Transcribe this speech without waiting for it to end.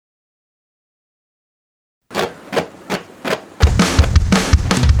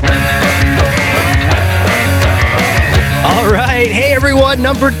what?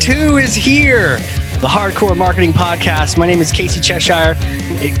 Number 2 is here. The Hardcore Marketing Podcast. My name is Casey Cheshire.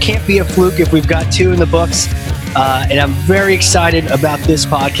 It can't be a fluke if we've got 2 in the books. And I'm very excited about this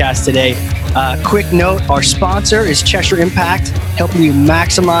podcast today. Quick note, our sponsor is Cheshire Impact, helping you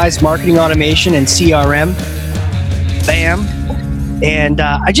maximize marketing automation and CRM. Bam. And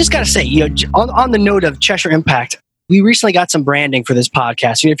I just got to say, on the note of Cheshire Impact, we recently got some branding for this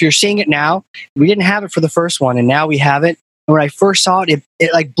podcast. If you're seeing it now, we didn't have it for the first one, and now we have it. And when I first saw it,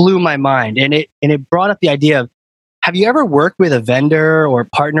 it like blew my mind. And it brought up the idea of, have you ever worked with a vendor or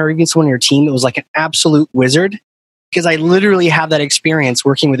partner, or even someone on your team that was like an absolute wizard? Because I literally have that experience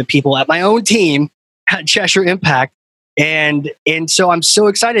working with the people at my own team at Cheshire Impact. And so I'm so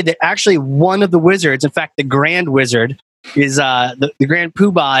excited that actually one of the wizards, in fact, the Grand Wizard, is the Grand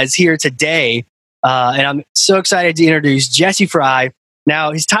Poobah is here today. And I'm so excited to introduce Jesse Frye.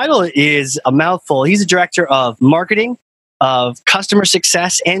 Now, his title is a mouthful. He's the Director of Marketing, of Customer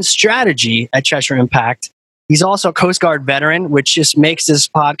Success and Strategy at Cheshire Impact. He's also a Coast Guard veteran, which just makes this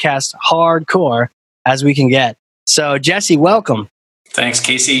podcast hardcore as we can get. So, Jesse, welcome. Thanks,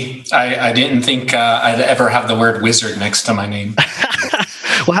 Casey. I didn't think I'd ever have the word wizard next to my name.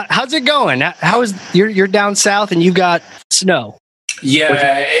 Well, how's it going? How is you're down south and you got snow?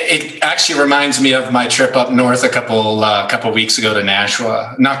 Yeah, it actually reminds me of my trip up north a couple weeks ago to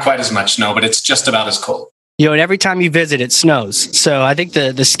Nashua. Not quite as much snow, but it's just about as cold. And every time you visit, it snows. So I think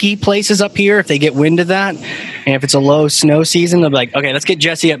the ski places up here, if they get wind of that, and if it's a low snow season, they'll be like, okay, let's get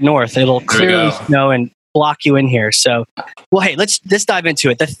Jesse up north. It'll clearly snow and block you in here. So, well, hey, let's dive into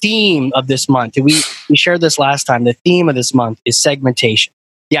it. The theme of this month, we shared this last time. The theme of this month is segmentation.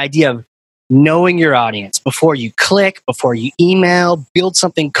 The idea of knowing your audience before you click, before you email, build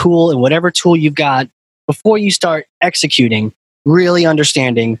something cool in whatever tool you've got, before you start executing, really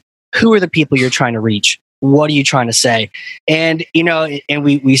understanding who are the people you're trying to reach. What are you trying to say? And, and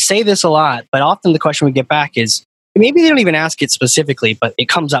we say this a lot, but often the question we get back is, maybe they don't even ask it specifically, but it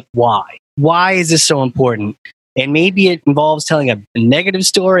comes up, why? Why is this so important? And maybe it involves telling a negative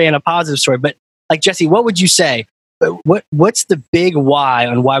story and a positive story. But like, Jesse, what would you say? What's the big why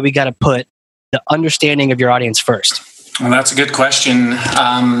on why we got to put the understanding of your audience first? Well, that's a good question.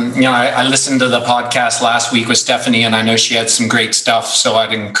 I listened to the podcast last week with Stephanie, and I know she had some great stuff. So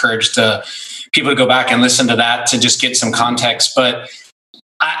I'd encourage people to go back and listen to that to just get some context. But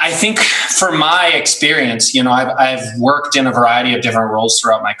I think for my experience, I've worked in a variety of different roles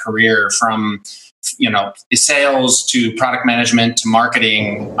throughout my career, from sales to product management to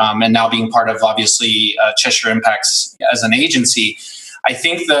marketing, and now being part of obviously Cheshire Impacts as an agency. I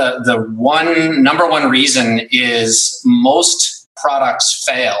think the number one reason is most products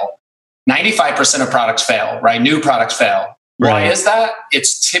fail. 95% of products fail, right? New products fail. Right. Why is that?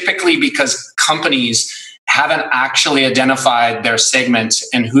 It's typically because companies haven't actually identified their segment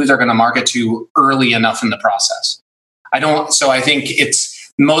and who they're going to market to early enough in the process. So I think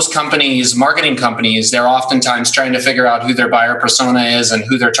it's most companies, marketing companies, they're oftentimes trying to figure out who their buyer persona is and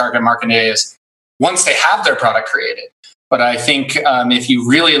who their target market is once they have their product created. But I think if you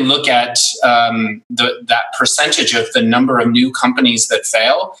really look at that percentage of the number of new companies that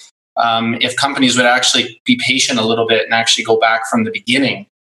fail, if companies would actually be patient a little bit and actually go back from the beginning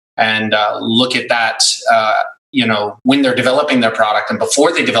and look at that, when they're developing their product and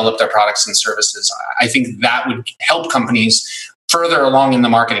before they develop their products and services, I think that would help companies further along in the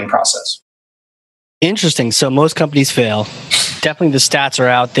marketing process. Interesting. So most companies fail. Definitely the stats are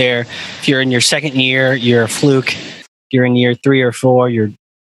out there. If you're in your second year, you're a fluke. If you're in year 3 or 4, you're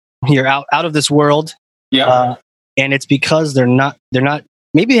out of this world. Yeah. And it's because they're not,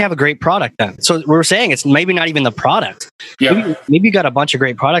 maybe they have a great product then. So we're saying it's maybe not even the product. Yeah. Maybe you got a bunch of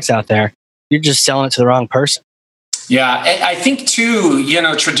great products out there. You're just selling it to the wrong person. Yeah, I think too,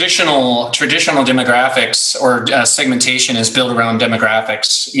 traditional demographics or segmentation is built around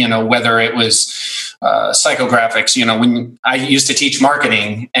demographics, whether it was psychographics, when I used to teach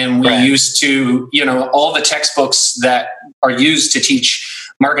marketing and we used to, all the textbooks that are used to teach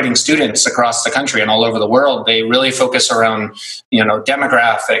marketing students across the country and all over the world, they really focus around,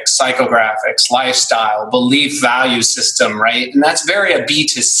 demographics, psychographics, lifestyle, belief value system, right? And that's very a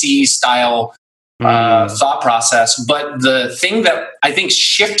B2C style thought process. But the thing that I think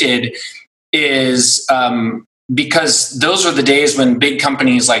shifted is because those were the days when big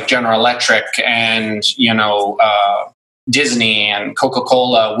companies like General Electric and, Disney and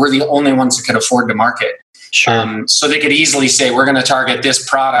Coca-Cola were the only ones that could afford to market. Sure. So they could easily say, we're going to target this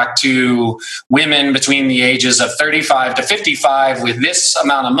product to women between the ages of 35 to 55 with this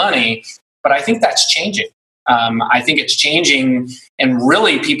amount of money. But I think that's changing. I think it's changing. And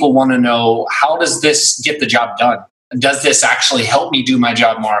really, people want to know, how does this get the job done? does this actually help me do my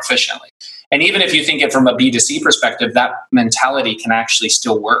job more efficiently? And even if you think it from a B2C perspective, that mentality can actually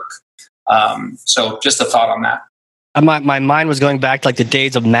still work. So just a thought on that. My mind was going back to like the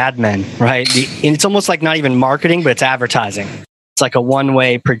days of Mad Men, right? And it's almost like not even marketing, but it's advertising. It's like a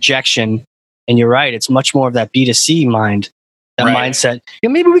one-way projection. And you're right. It's much more of that B2C mindset.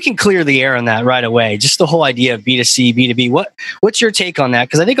 Maybe we can clear the air on that right away. Just the whole idea of B2C, B2B. What's your take on that?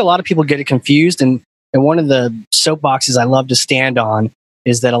 Because I think a lot of people get it confused. And one of the soapboxes I love to stand on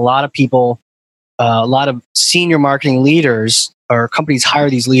is that a lot of people, a lot of senior marketing leaders or companies hire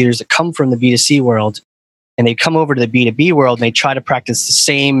these leaders that come from the B2C world, and they come over to the B2B world and they try to practice the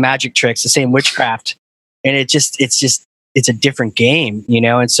same magic tricks, the same witchcraft. And it's a different game,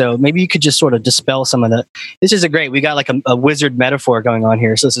 And so maybe you could just sort of dispel some of the. This is we got like a wizard metaphor going on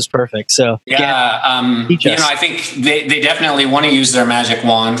here. So this is perfect. So I think they definitely want to use their magic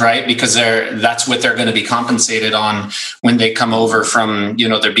wand, right? Because that's what they're going to be compensated on when they come over from,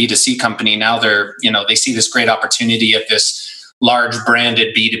 their B2C company. Now they see this great opportunity at this large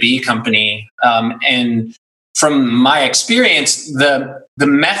branded B2B company. And from my experience, the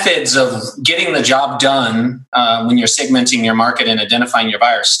methods of getting the job done when you're segmenting your market and identifying your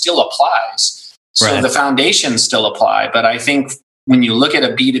buyers still applies. So the foundations still apply. But I think when you look at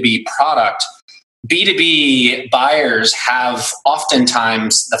a B2B product, B2B buyers have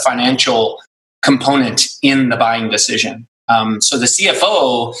oftentimes the financial component in the buying decision. So the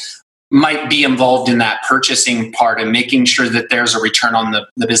CFO might be involved in that purchasing part and making sure that there's a return on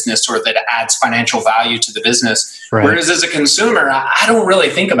the business or that adds financial value to the business. Right. Whereas as a consumer, I don't really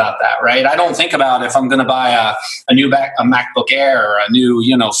think about that, right? I don't think about if I'm going to buy a MacBook Air or a new,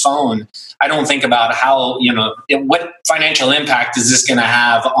 phone. I don't think about how, what financial impact is this going to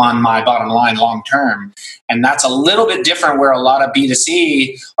have on my bottom line long term? And that's a little bit different where a lot of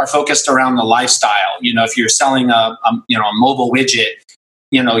B2C are focused around the lifestyle. If you're selling a mobile widget,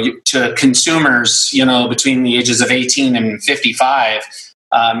 to consumers, between the ages of 18 and 55,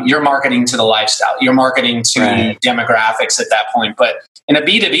 you're marketing to the lifestyle. You're marketing to demographics at that point. But in a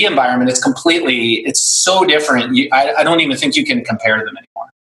B2B environment, it's so different. I don't even think you can compare them anymore.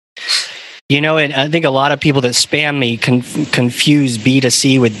 And I think a lot of people that spam me confuse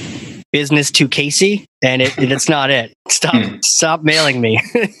B2C with business to Casey, and it's not it. Stop mailing me.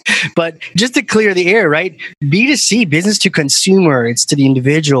 But just to clear the air, right? B2C, business to consumer, it's to the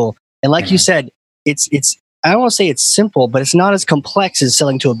individual. And like you said, it's I don't want to say it's simple, but it's not as complex as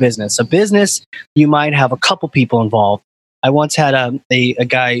selling to a business. A business, you might have a couple people involved. I once had a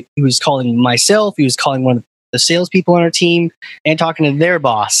guy who was calling myself, he was calling one of the salespeople on our team and talking to their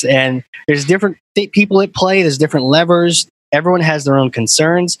boss. And there's different people at play, there's different levers. Everyone has their own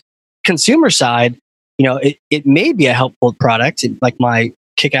concerns. Consumer side, it may be a helpful product, like my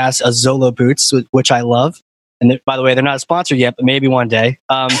kick-ass Azolo boots, which I love. And by the way, they're not sponsored yet, but maybe one day.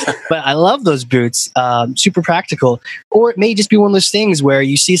 But I love those boots, super practical. Or it may just be one of those things where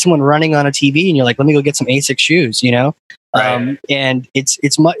you see someone running on a TV and you're like, let me go get some ASIC shoes, Right. And it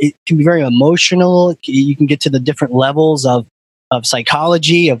can be very emotional. You can get to the different levels of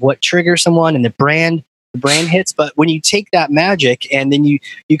psychology, of what triggers someone, and the brand hits. But when you take that magic and then you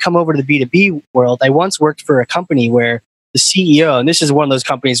come over to the B2B world, I once worked for a company where the CEO, and this is one of those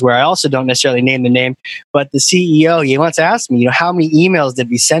companies where I also don't necessarily name the name, but the CEO, he once asked me, how many emails did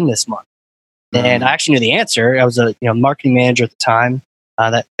we send this month? And I actually knew the answer. I was a marketing manager at the time,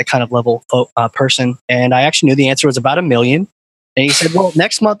 that kind of level person. And I actually knew the answer was about 1 million. And he said, well,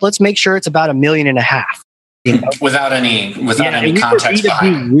 next month, let's make sure it's about 1.5 million. Without any context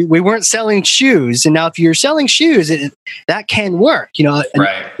behind it. We weren't selling shoes. And now if you're selling shoes, that can work. An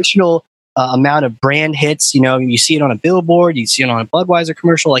additional amount of brand hits. You see it on a billboard, you see it on a Budweiser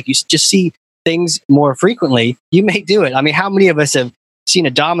commercial, like you just see things more frequently. You may do it. I mean, how many of us have seen a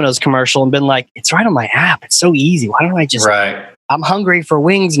Domino's commercial and been like, it's right on my app. It's so easy. Why don't I just, I'm hungry for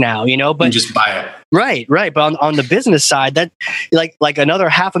wings now, but and just buy it. Right. But on the business side, that like another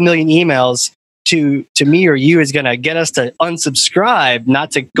 500,000 emails to me or you is going to get us to unsubscribe, not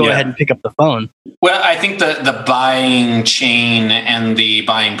to go ahead and pick up the phone. Well, I think the buying chain and the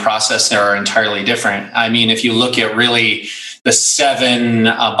buying process are entirely different. I mean, if you look at really the 7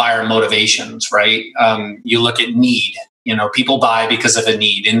 buyer motivations, right? You look at need. People buy because of a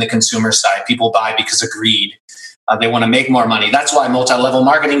need. In the consumer side, people buy because of greed. They want to make more money. That's why multi-level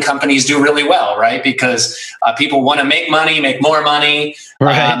marketing companies do really well, right? Because people want to make money, make more money.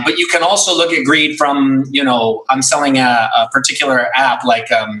 Right. But you can also look at greed from, I'm selling a particular app like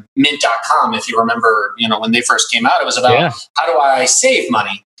mint.com. If you remember, when they first came out, it was about how do I save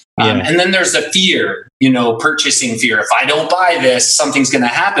money? And then there's the fear, purchasing fear. If I don't buy this, something's going to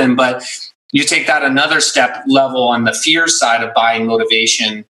happen. But you take that another step level on the fear side of buying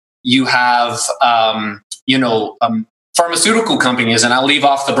motivation. You have, pharmaceutical companies, and I'll leave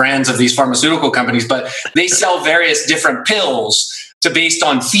off the brands of these pharmaceutical companies, but they sell various different pills based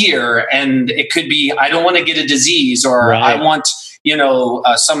on fear. And it could be, I don't want to get a disease, or Right. I want,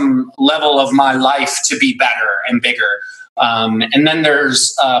 some level of my life to be better and bigger. And then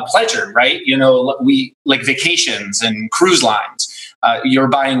there's pleasure, right? We like vacations and cruise lines. You're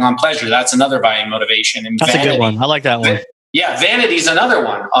buying on pleasure. That's another buying motivation. And That's vanity. a good one. I like that one. Yeah, vanity is another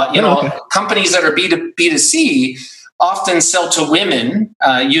one. Okay. Companies that are B2C often sell to women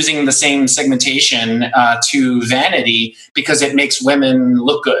using the same segmentation to vanity because it makes women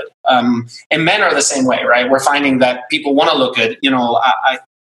look good. And men are the same way, right? We're finding that people want to look good.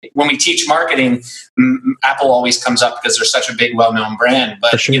 When we teach marketing, Apple always comes up because they're such a big, well-known brand.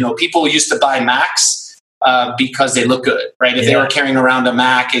 But, sure. People used to buy Macs because they look good, right? If they were carrying around a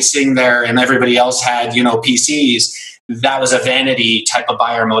Mac, it's sitting there and everybody else had, PCs, that was a vanity type of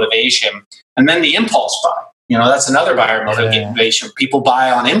buyer motivation. And then the impulse buy. That's another buyer motivation. People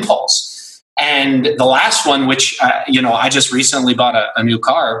buy on impulse. And the last one, which, I just recently bought a new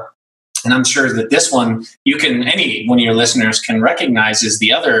car, and I'm sure that this one, any one of your listeners can recognize, is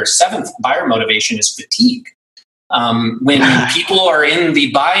the other seventh buyer motivation is fatigue. When people are in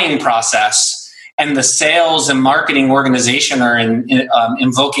the buying process and the sales and marketing organization are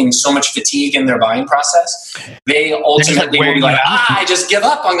invoking so much fatigue in their buying process, they ultimately will be like, I just give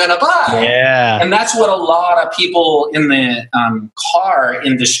up, I'm going to buy. Yeah. And that's what a lot of people in the car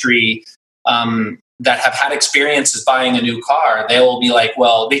industry that have had experiences buying a new car, they will be like,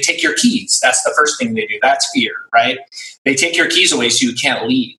 well, they take your keys. That's the first thing they do. That's fear, right? They take your keys away so you can't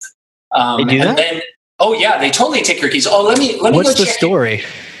leave. They do that? Then, oh yeah, they totally take your keys. Oh, let me What's go the story?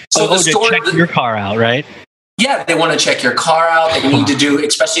 So the store, check your car out, right? Yeah, they want to check your car out. They need to do,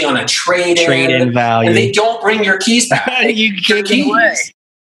 especially on a trade-in value. And they don't bring your keys back. You take your keys away.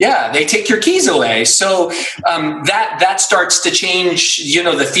 Yeah, they take your keys away. So that starts to change,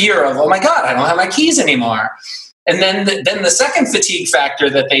 the fear of, oh my God, I don't have my keys anymore. And then the second fatigue factor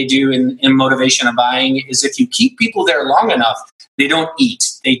that they do in motivation of buying is if you keep people there long enough, they don't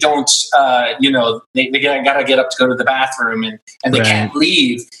eat. They don't, they got to get up to go to the bathroom and they can't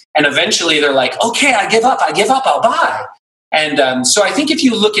leave. And eventually they're like, okay, I give up, I'll buy. And so I think if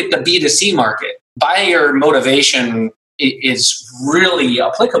you look at the B2C market, buyer motivation is really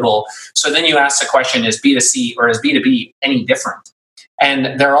applicable. So then you ask the question, is B2C or is B2B any different?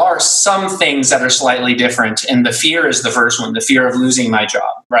 And there are some things that are slightly different. And the fear is the first one, the fear of losing my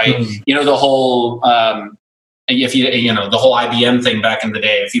job, right? The whole, the whole IBM thing back in the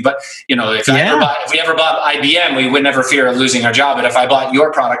day, if we ever bought IBM, we would never fear of losing our job. But if I bought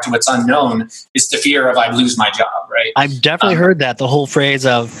your product to what's unknown, it's the fear of I'd lose my job, right? I've definitely heard that, the whole phrase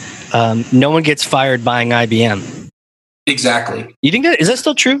of no one gets fired buying IBM. Exactly. You think is that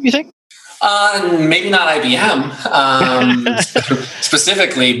still true, you think? Maybe not IBM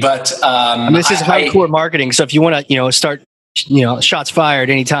specifically, but this is hardcore marketing. So if you want to, start, shots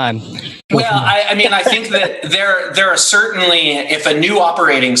fired anytime. Well, I think that there are certainly, if a new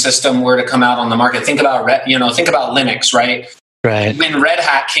operating system were to come out on the market, think about Linux, right? Right. When Red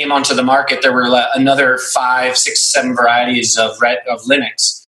Hat came onto the market, there were another 5, 6, 7 varieties of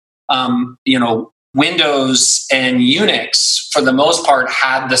Linux. Windows and Unix, for the most part,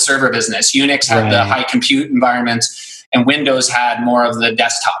 had the server business. Unix had the high compute environment, and Windows had more of the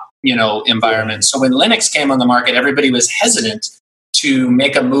desktop, environment. So when Linux came on the market, everybody was hesitant to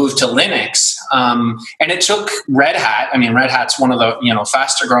make a move to Linux. And it took Red Hat. Red Hat's one of the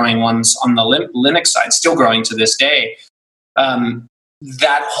faster growing ones on the Linux side, still growing to this day.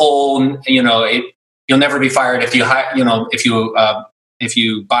 That whole, you'll never be fired if you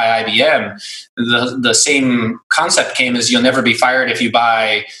buy IBM. The same concept came as you'll never be fired if you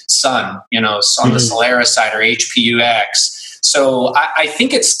buy Sun, on the Solaris side, or HPUX. So I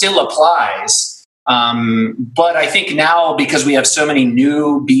think it still applies. But I think now, because we have so many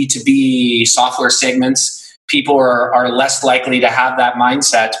new B2B software segments, people are less likely to have that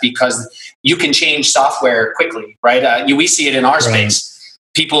mindset because you can change software quickly, right? We see it in our space.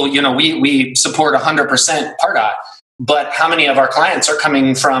 People, we support 100% Pardot. But how many of our clients are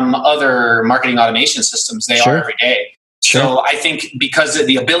coming from other marketing automation systems? They are every day. So I think because of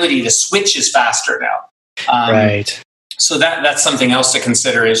the ability to switch is faster now. Right. So that's something else to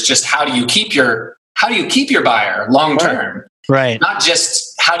consider, is just how do you keep your buyer long term? Right. Not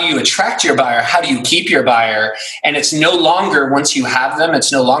just how do you attract your buyer, how do you keep your buyer? And it's no longer, once you have them,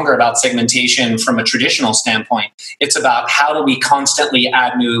 it's no longer about segmentation from a traditional standpoint. It's about how do we constantly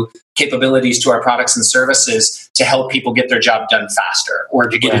add new capabilities to our products and services to help people get their job done faster or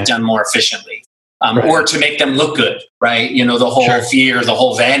to get it done more efficiently. Or to make them look good, right? The whole fear, the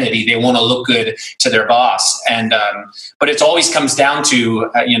whole vanity, they want to look good to their boss. And, but it always comes down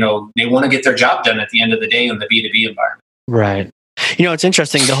to, they want to get their job done at the end of the day in the B2B environment. Right. It's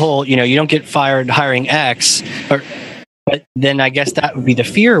interesting, the whole, you don't get fired hiring X, but then I guess that would be the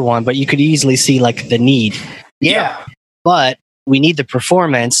fear one, but you could easily see like the need. Yeah. But we need the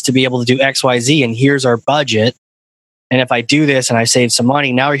performance to be able to do X, Y, Z, and here's our budget. And if I do this and I save some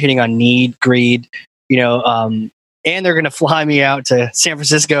money, now we're hitting on need, greed, and they're going to fly me out to San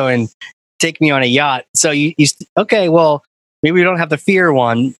Francisco and take me on a yacht. So okay, well, maybe we don't have the fear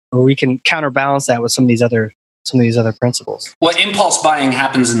one, or we can counterbalance that with some of these other principles. Well, impulse buying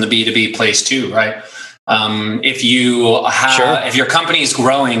happens in the B2B place too, right? If your company is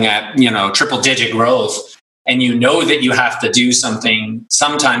growing at, triple digit growth, and that you have to do something,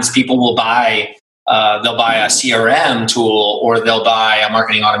 sometimes people will buy. They'll buy a CRM tool, or they'll buy a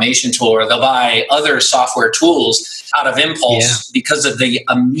marketing automation tool, or they'll buy other software tools out of impulse because of the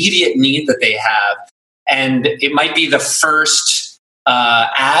immediate need that they have. And it might be the first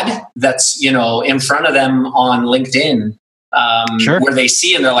ad that's, in front of them on LinkedIn, where they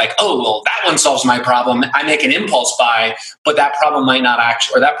see and they're like, oh, well, that one solves my problem. I make an impulse buy, but that problem might not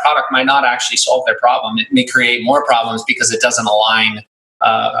actually, or that product might not actually solve their problem. It may create more problems because it doesn't align,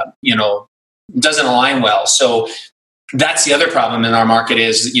 doesn't align well. So that's the other problem in our market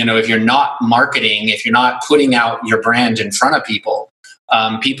is, if you're not marketing, if you're not putting out your brand in front of people,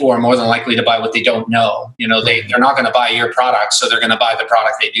 people are more than likely to buy what they don't know. They're not going to buy your product, so they're going to buy the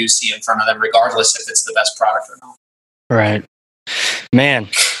product they do see in front of them, regardless if it's the best product or not. Right. Man,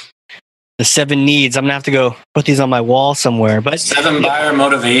 the 7 needs. I'm going to have to go put these on my wall somewhere. But 7 buyer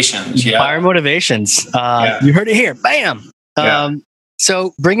motivations. Yeah. Buyer motivations. You heard it here. Bam.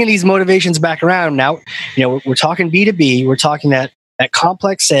 So bringing these motivations back around now, we're talking B2B. We're talking that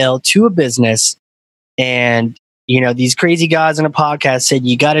complex sale to a business. And, these crazy guys on a podcast said,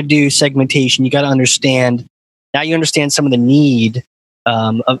 you got to do segmentation. You got to understand. Now you understand some of the need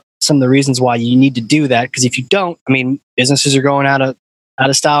of some of the reasons why you need to do that. Because if you don't, businesses are going out of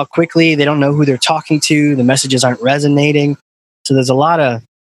style quickly. They don't know who they're talking to. The messages aren't resonating. So there's a lot of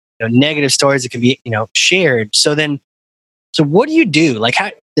negative stories that can be, shared. So what do you do? Like,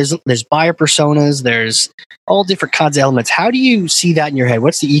 there's buyer personas, there's all different kinds of elements. How do you see that in your head?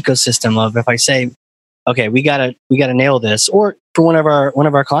 What's the ecosystem of, if I say, okay, we gotta nail this, or for one of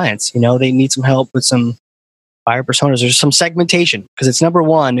our clients, they need some help with some buyer personas. There's some segmentation because it's number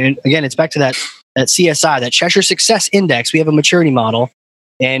one. And again, it's back to that CSI, that Cheshire Success Index. We have a maturity model,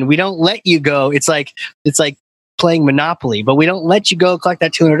 and we don't let you go. It's like playing Monopoly, but we don't let you go collect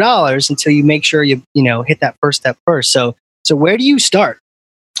that $200 until you make sure you hit that first step first. So where do you start?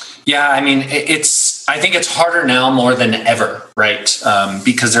 Yeah, I think it's harder now more than ever, right?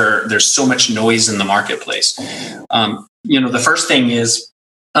 Because there's so much noise in the marketplace. The first thing is,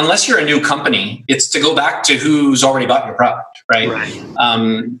 unless you're a new company, it's to go back to who's already bought your product, right?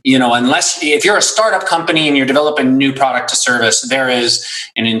 Unless if you're a startup company and you're developing a new product to service, there is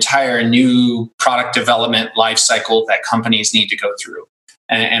an entire new product development life cycle that companies need to go through.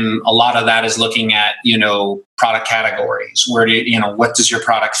 And a lot of that is looking at, product categories. What does your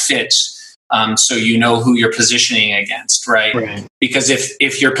product fit? So who you're positioning against, right? Because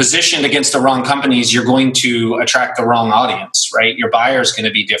if you're positioned against the wrong companies, you're going to attract the wrong audience, right? Your buyer is going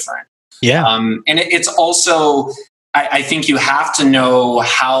to be different. Yeah. And it's also, I think you have to know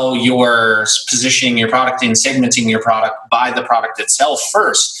how you're positioning your product and segmenting your product by the product itself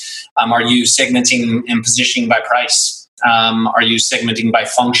first. Are you segmenting and positioning by price? Are you segmenting by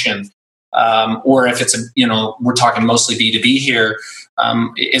function? Or if it's we're talking mostly B2B here,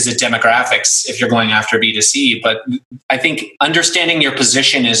 is it demographics if you're going after B2C? But I think understanding your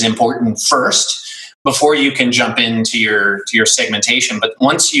position is important first before you can jump into your segmentation. But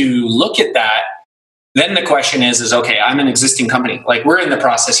once you look at that, then the question is okay, I'm an existing company. Like we're in the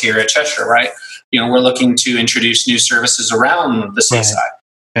process here at Cheshire, right? We're looking to introduce new services around the CSI. Right.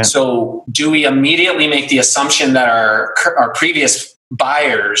 Yeah. So do we immediately make the assumption that our previous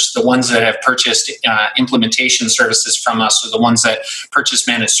buyers, the ones that have purchased implementation services from us, or the ones that purchase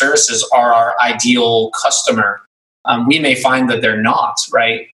managed services, are our ideal customer? We may find that they're not,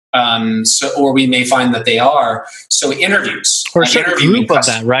 right? Or we may find that they are. So interviews. Or a certain group of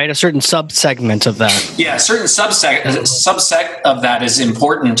that, right? A certain subsegment of that. Yeah, a certain subset of that is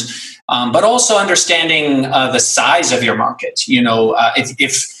important. But also understanding the size of your market.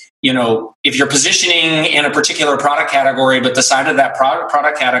 If if you're positioning in a particular product category, but the side of that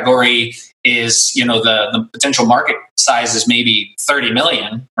product category is, the potential market size is maybe 30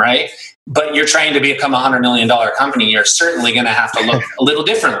 million, right? But you're trying to become $100 million company, you're certainly going to have to look a little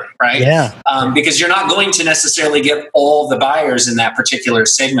differently, right? Yeah. Because you're not going to necessarily get all the buyers in that particular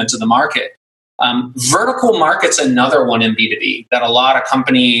segment of the market. Vertical market's another one in B2B that a lot of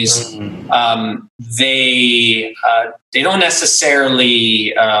companies, they don't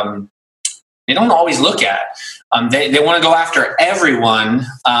necessarily, they don't always look at. They want to go after everyone.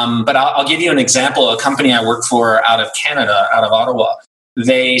 But I'll give you an example. A company I work for out of Canada, out of Ottawa,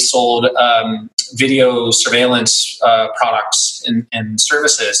 they sold video surveillance products and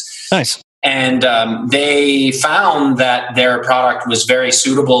services. Nice. And they found that their product was very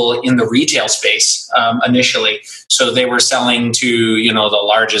suitable in the retail space initially. So they were selling to, the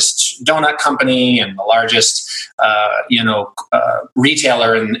largest donut company and the largest,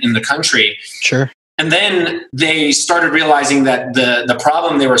 retailer in the country. Sure. And then they started realizing that the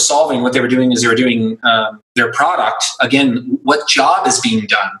problem they were solving, what they were doing is they were doing their product. Again, what job is being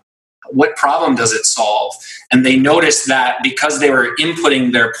done? What problem does it solve? And they noticed that because they were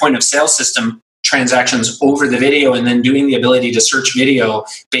inputting their point of sale system transactions over the video and then doing the ability to search video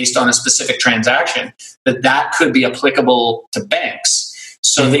based on a specific transaction, that could be applicable to banks.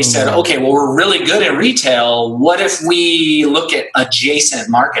 So they said, okay, well, we're really good at retail. What if we look at adjacent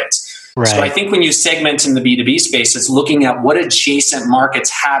markets? Right. So I think when you segment in the B2B space, it's looking at what adjacent markets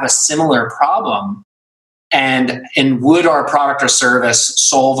have a similar problem. And would our product or service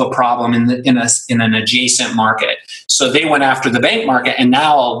solve a problem in an adjacent market? So they went after the bank market, and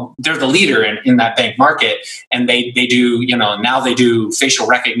now they're the leader in that bank market. And they do, now they do facial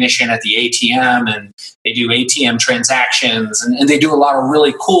recognition at the ATM, and they do ATM transactions, and they do a lot of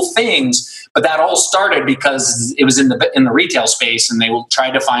really cool things. But that all started because it was in the retail space, and they will try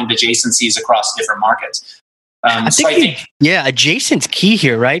to find adjacencies across different markets. I think adjacent's key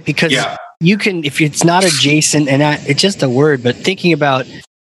here, right? Because you can, if it's not adjacent, and it's just a word, but thinking about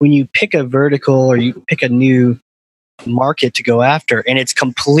when you pick a vertical or you pick a new market to go after, and it's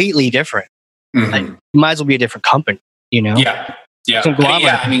completely different, like, you might as well be a different company, Yeah.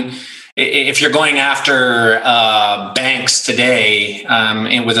 I mean, if you're going after banks today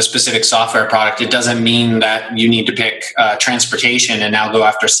and with a specific software product, it doesn't mean that you need to pick transportation and now go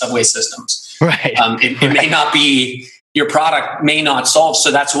after subway systems. Right. It may not be, your product may not solve.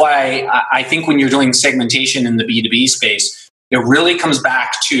 So that's why I think when you're doing segmentation in the B2B space, it really comes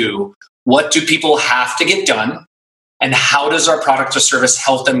back to what do people have to get done, and how does our product or service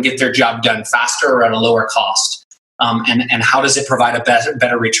help them get their job done faster or at a lower cost? And how does it provide a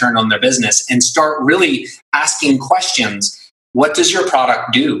better return on their business? And start really asking questions. What does your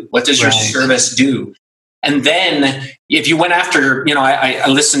product do? What does your service do? And then if you went after, I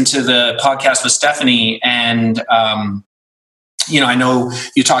listened to the podcast with Stephanie, and, I know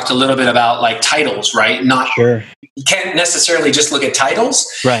you talked a little bit about like titles, right? You can't necessarily just look at titles,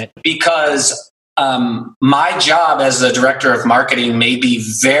 right? Because my job as the director of marketing may be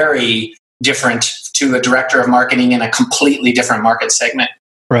very different to a director of marketing in a completely different market segment.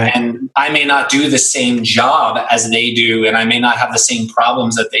 Right. And I may not do the same job as they do, and I may not have the same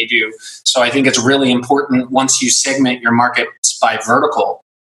problems that they do. So I think it's really important, once you segment your markets by vertical,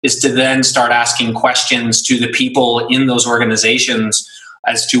 is to then start asking questions to the people in those organizations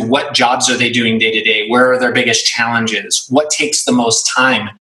as to what jobs are they doing day to day? Where are their biggest challenges? What takes the most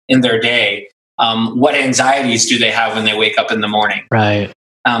time in their day? What anxieties do they have when they wake up in the morning? Right.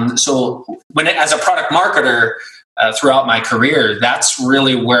 So as a product marketer, throughout my career, that's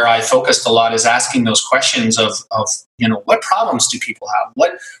really where I focused a lot, is asking those questions of what problems do people have?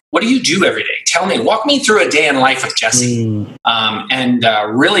 What do you do every day? Tell me, walk me through a day in life of Jesse, and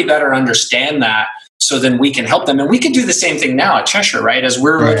really better understand that, so then we can help them. And we can do the same thing now at Cheshire, right? As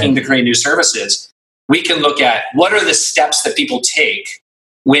we're looking to create new services, we can look at what are the steps that people take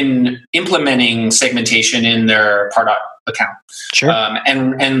when implementing segmentation in their product account. Sure.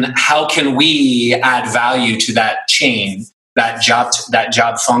 And how can we add value to that chain, that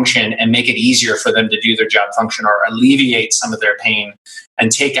job function, and make it easier for them to do their job function, or alleviate some of their pain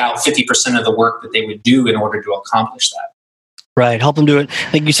and take out 50% of the work that they would do in order to accomplish that. Right. Help them do it,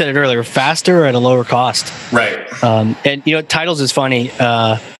 like you said it earlier, faster or at a lower cost. Right. And titles is funny.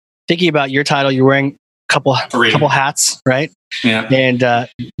 Thinking about your title, you're wearing couple hats, right? Yeah. And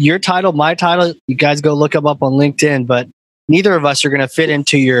your title, my title, you guys go look them up on LinkedIn, but neither of us are going to fit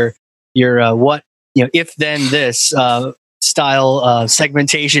into your what, if then this style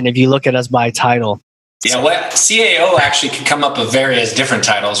segmentation if you look at us by title. Yeah, CAO actually can come up with various different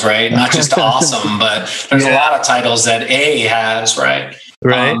titles, right? Not just awesome, but there's a lot of titles that A has, right?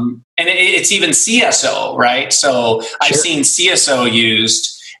 Right. And it's even CSO, right? So I've seen CSO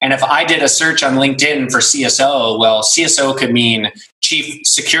used. And if I did a search on LinkedIn for CSO, well, CSO could mean Chief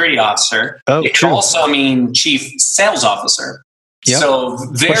Security Officer. It could also mean Chief Sales Officer. Yep. So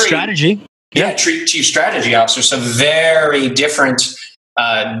very strategy. Yeah, Chief Strategy Officer. So very different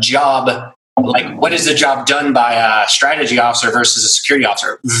job. Like, what is the job done by a strategy officer versus a security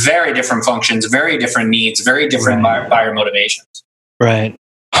officer? Very different functions, very different needs, very different buyer motivations. Right.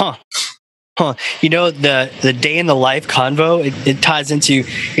 Huh. You know, the day in the life convo, it ties into,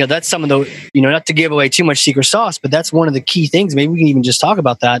 you know, that's some of the, you know, not to give away too much secret sauce, but that's one of the key things. Maybe we can even just talk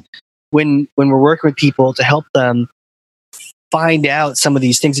about that when we're working with people to help them find out some of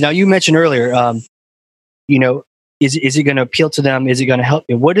these things. Now, you mentioned earlier, you know, is it going to appeal to them? Is it going to help?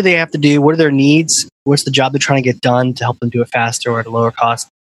 What do they have to do? What are their needs? What's the job they're trying to get done to help them do it faster or at a lower cost?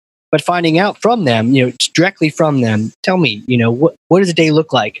 But finding out from them, you know, directly from them, tell me, you know, what does a day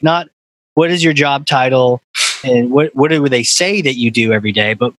look like? Not what is your job title and what do they say that you do every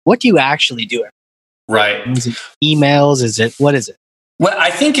day, but what do you actually do? Right. Is it emails? What is it? Well,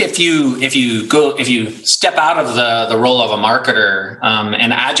 I think if you step out of the role of a marketer,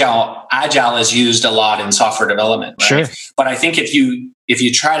 and agile is used a lot in software development, right? Sure. But I think if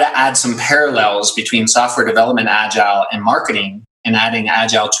you try to add some parallels between software development, agile, and marketing, and adding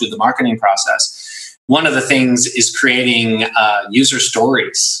agile to the marketing process, one of the things is creating user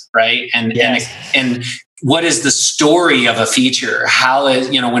stories, right? And what is the story of a feature? How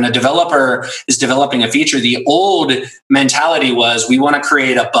is, you know, when a developer is developing a feature, the old mentality was we want to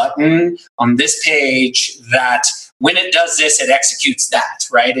create a button on this page that when it does this, it executes that,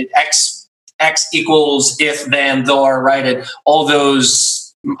 right? It X equals if, then, though, right? And all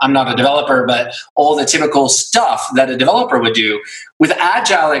those, I'm not a developer, but all the typical stuff that a developer would do. With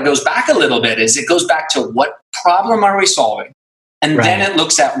Agile, it goes back a little bit. It goes back to what problem are we solving? And then it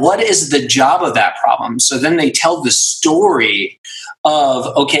looks at what is the job of that problem. So then they tell the story of,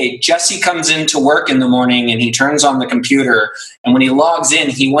 okay, Jesse comes into work in the morning and he turns on the computer. And when he logs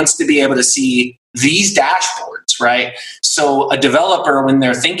in, he wants to be able to see these dashboards, right? So a developer, when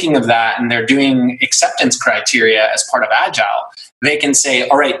they're thinking of that and they're doing acceptance criteria as part of Agile, they can say,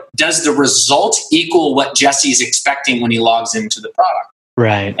 all right, does the result equal what Jesse's expecting when he logs into the product?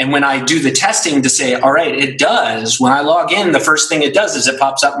 Right. And when I do the testing to say, all right, it does. When I log in, the first thing it does is it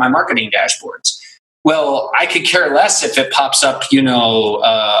pops up my marketing dashboards. Well, I could care less if it pops up, you know,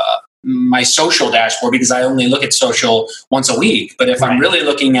 my social dashboard, because I only look at social once a week. But if I'm really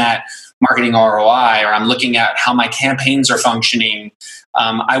looking at marketing ROI, or I'm looking at how my campaigns are functioning,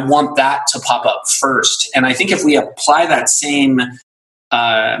 I want that to pop up first. And I think if we apply that same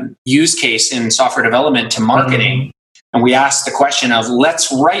use case in software development to marketing, and we ask the question of,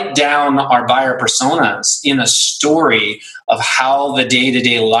 let's write down our buyer personas in a story of how the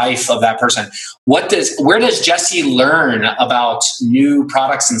day-to-day life of that person. Where does Jesse learn about new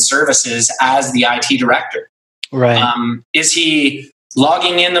products and services as the IT director? Right. Is he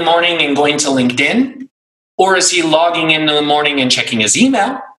logging in the morning and going to LinkedIn? Or is he logging in the morning and checking his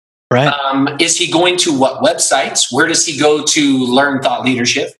email? Right. Is he going to what websites? Where does he go to learn thought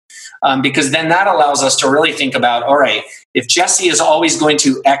leadership? Because then that allows us to really think about, all right, if Jesse is always going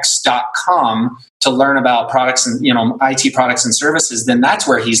to x.com to learn about products and, you know, IT products and services, then that's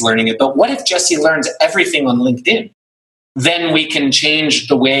where he's learning it. But what if Jesse learns everything on LinkedIn? Then we can change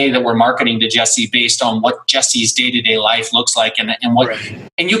the way that we're marketing to Jesse based on what Jesse's day-to-day life looks like. And what,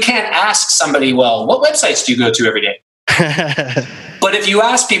 and you can't ask somebody, well, what websites do you go to every day? But if you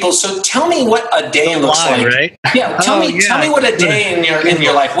ask people, so tell me what a day looks like. Right? Yeah, tell me what a day in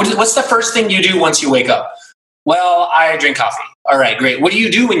your life. What's the first thing you do once you wake up? Well, I drink coffee. All right, great. What do you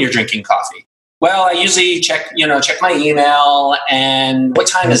do when you're drinking coffee? Well, I usually check my email. And what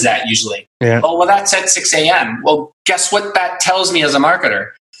time is that usually? Yeah. Oh, well, that's at 6 a.m. Well, guess what that tells me as a marketer?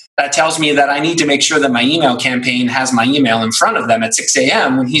 That tells me that I need to make sure that my email campaign has my email in front of them at 6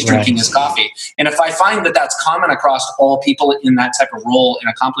 a.m. when he's drinking his coffee. And if I find that that's common across all people in that type of role and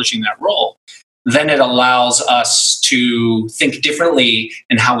accomplishing that role, then it allows us to think differently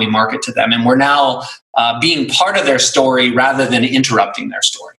in how we market to them. And we're now being part of their story rather than interrupting their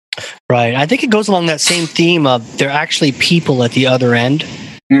story. Right. I think it goes along that same theme of they're actually people at the other end.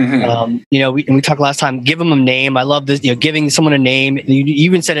 Mm-hmm. We talked last time, give them a name. I love this, giving someone a name. You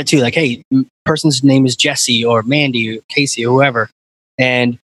even said it too, like, hey, person's name is Jesse or Mandy or Casey or whoever.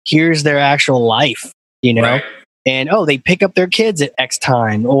 And here's their actual life, right. And, they pick up their kids at X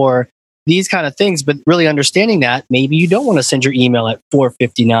time or these kind of things. But really understanding that maybe you don't want to send your email at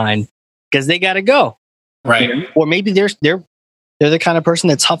 4:59 because they got to go. Right. Or maybe they're they're the kind of person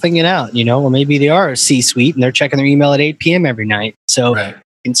that's huffing it out, or maybe they are a C-suite and they're checking their email at 8 p.m. every night. So you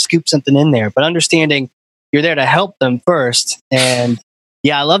can scoop something in there, but understanding you're there to help them first. And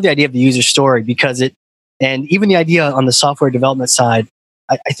yeah, I love the idea of the user story and even the idea on the software development side,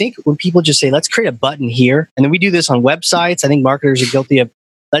 I think when people just say, let's create a button here, and then we do this on websites, I think marketers are guilty of,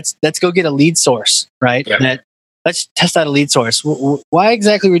 let's go get a lead source, right? Yep. Let's test out a lead source. Why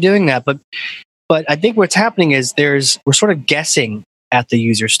exactly we're doing that? But I think what's happening is we're sort of guessing at the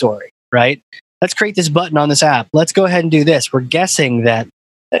user story, right? Let's create this button on this app. Let's go ahead and do this. We're guessing that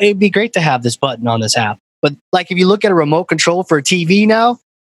it'd be great to have this button on this app. But like if you look at a remote control for a TV now,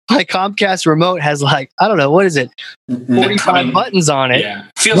 like Comcast remote has I don't know, what is it? 45 buttons on it. Yeah.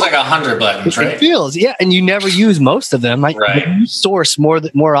 Feels like 100 buttons, right? It feels, yeah. And you never use most of them. You source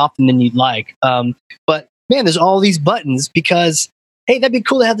more often than you'd like. But man, there's all these buttons because, hey, that'd be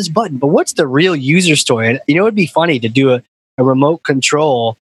cool to have this button. But what's the real user story? And, it'd be funny to do a remote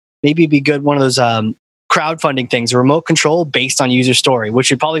control. Maybe it'd be good, one of those crowdfunding things, a remote control based on user story,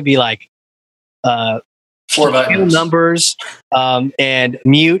 which would probably be like 4 buttons, numbers, and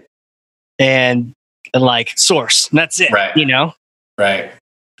mute, and like source. And that's it. Right. Right.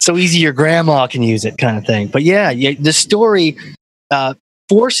 So easy your grandma can use it, kind of thing. But yeah, the story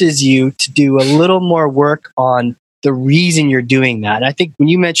forces you to do a little more work on the reason you're doing that. And I think when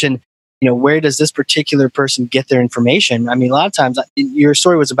you mentioned, where does this particular person get their information? I mean, a lot of times your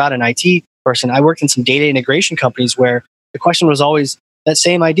story was about an IT person. I worked in some data integration companies where the question was always that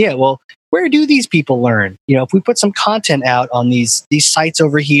same idea. Well, where do these people learn? If we put some content out on these sites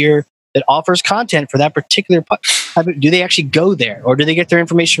over here that offers content for that particular, do they actually go there, or do they get their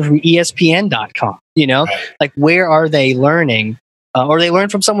information from ESPN.com? Like where are they learning, or they learn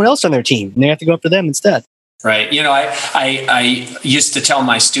from someone else on their team and they have to go up to them instead. Right. I used to tell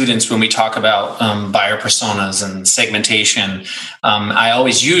my students when we talk about buyer personas and segmentation, I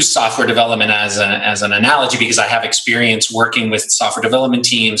always use software development as an analogy because I have experience working with software development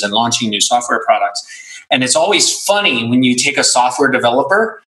teams and launching new software products. And it's always funny when you take a software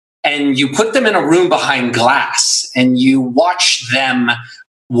developer and you put them in a room behind glass and you watch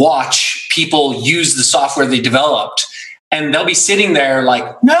people use the software they developed, and they'll be sitting there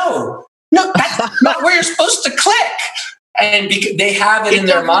like, no, that's not where you're supposed to click. And they have it in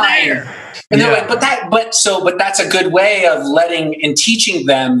their mind. And they're like, but that's a good way of teaching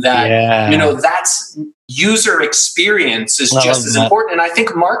them that, that's user experience is just as important. And I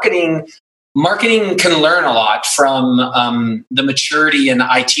think marketing can learn a lot from the maturity in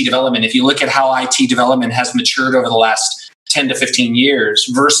IT development. If you look at how IT development has matured over the last 10 to 15 years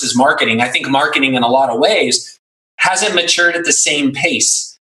versus marketing, I think marketing in a lot of ways hasn't matured at the same pace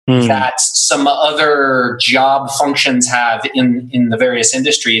that some other job functions have in the various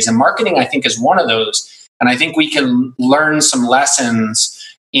industries. And marketing, I think, is one of those. And I think we can learn some lessons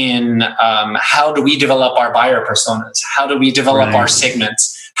in how do we develop our buyer personas? How do we develop our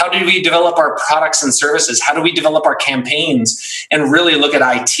segments? How do we develop our products and services? How do we develop our campaigns? And really look at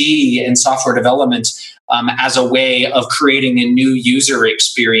IT and software development as a way of creating a new user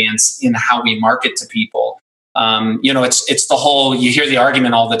experience in how we market to people. It's the whole, you hear the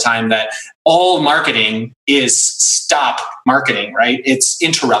argument all the time that all marketing is stop marketing, right? It's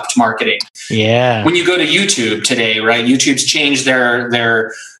interrupt marketing. Yeah. When you go to YouTube today, right? YouTube's changed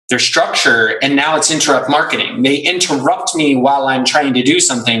their structure, and now it's interrupt marketing. They interrupt me while I'm trying to do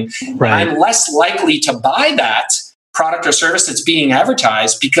something. Right. I'm less likely to buy that product or service that's being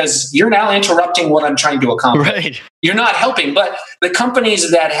advertised because you're now interrupting what I'm trying to accomplish. Right. You're not helping. But the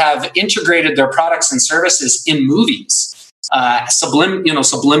companies that have integrated their products and services in movies,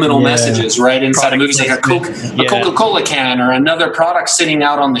 subliminal messages, right, inside of movies, like a Coca-Cola can or another product sitting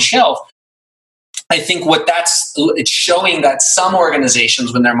out on the shelf. I think it's showing that some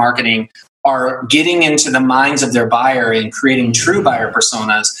organizations, when they're marketing, are getting into the minds of their buyer and creating true buyer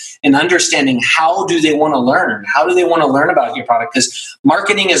personas and understanding how do they want to learn? How do they want to learn about your product? Because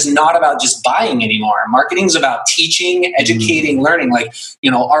marketing is not about just buying anymore. Marketing is about teaching, educating, learning. Like,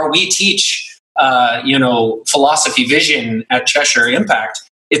 we teach, philosophy, vision at Cheshire Impact.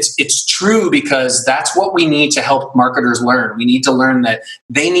 It's true because that's what we need to help marketers learn. We need to learn that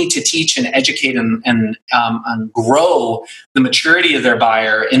they need to teach and educate and grow the maturity of their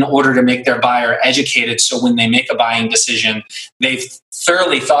buyer in order to make their buyer educated. So when they make a buying decision, they've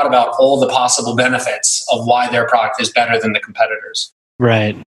thoroughly thought about all the possible benefits of why their product is better than the competitors.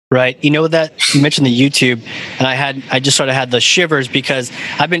 Right. Right. That you mentioned the YouTube, and I just sort of had the shivers because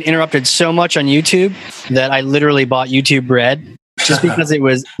I've been interrupted so much on YouTube that I literally bought YouTube Red. Just because it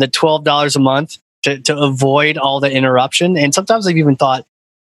was the $12 a month to avoid all the interruption. And sometimes I've even thought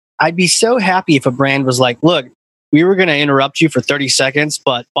I'd be so happy if a brand was like, look, we were going to interrupt you for 30 seconds,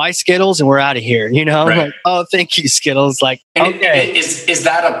 but buy Skittles and we're out of here. You know, Right. like, oh, thank you, Skittles. Like, and okay. Is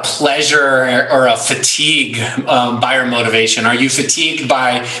that a pleasure or a fatigue buyer motivation? Are you fatigued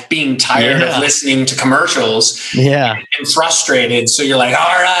by being tired of listening to commercials and frustrated? So you're like, all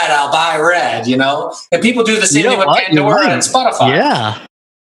right, I'll buy red, you know? And people do the same thing with Pandora and Spotify. Yeah.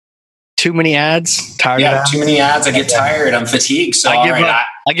 Too many ads. Tired of ads. Too many ads. I get tired. I'm fatigued. So I give up.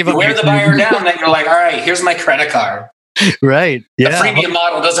 You wear the buyer down, then you're like, all right, here's my credit card. Right. Yeah. The freemium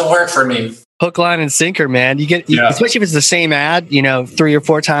model doesn't work for me. Hook, line, and sinker, man. You get, especially if it's the same ad, 3 or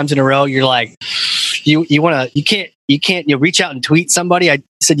 4 times in a row. You're like, you can't reach out and tweet somebody. I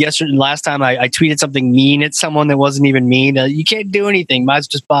said last time I tweeted something mean at someone that wasn't even mean. You can't do anything. Might as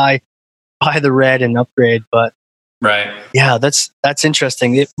well just buy the red and upgrade. But right. Yeah, that's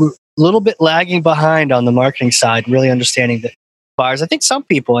interesting. We're a little bit lagging behind on the marketing side, really understanding that buyers. I think some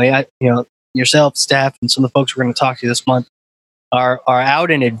people, yourself, Steph, and some of the folks we're going to talk to this month are out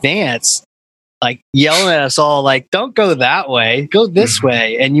in advance, like yelling at us all, like, don't go that way, go this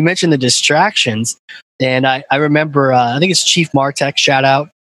way. And you mentioned the distractions. And I remember, I think it's Chief Martech, shout out.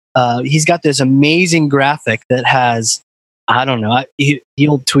 He's got this amazing graphic that has, I don't know,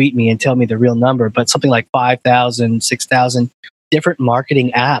 he'll tweet me and tell me the real number, but something like 5,000, 6,000 different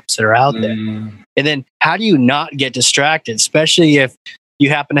marketing apps that are out there. And then how do you not get distracted, especially if you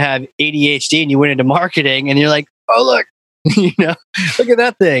happen to have ADHD and you went into marketing and you're like, oh, look, look at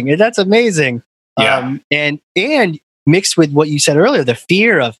that thing. And that's amazing. Yeah. And mixed with what you said earlier, the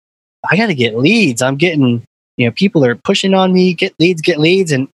fear of, I got to get leads. I'm getting, people are pushing on me, get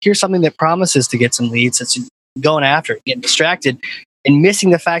leads. And here's something that promises to get some leads. It's going after it, getting distracted and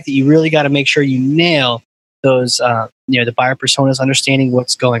missing the fact that you really got to make sure you nail those, the buyer personas, understanding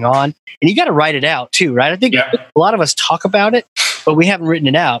what's going on. And you got to write it out too, right? I think a lot of us talk about it, but we haven't written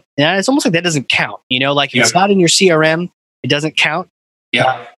it out. And it's almost like that doesn't count, like if it's not in your CRM, it doesn't count.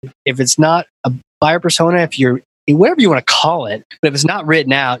 Yeah. If it's not a buyer persona, if you're whatever you want to call it, but if it's not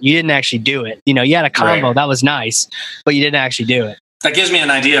written out, you didn't actually do it. You had a combo that was nice, but you didn't actually do it. That gives me an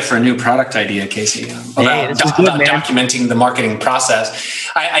idea for a new product idea, Casey, about documenting the marketing process.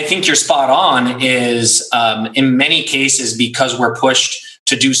 I think you're spot on is in many cases, because we're pushed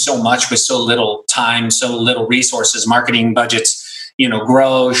to do so much with so little time, so little resources, marketing budgets,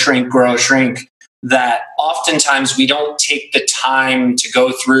 grow, shrink, that oftentimes we don't take the time to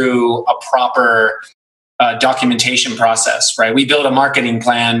go through a proper documentation process, right? We build a marketing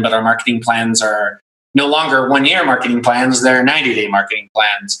plan, but our marketing plans are no longer 1-year marketing plans, they're 90-day marketing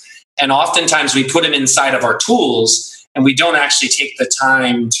plans. And oftentimes we put them inside of our tools and we don't actually take the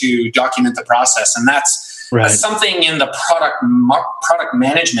time to document the process. And that's something in the product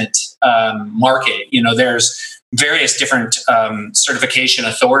management market. There's various different certification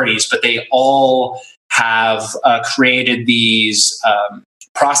authorities, but they all have created these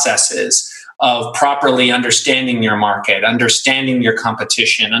processes of properly understanding your market, understanding your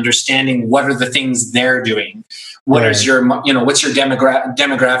competition, understanding what are the things they're doing, what is your, what's your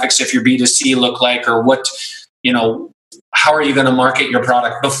demographics if your B2C look like, or what, how are you going to market your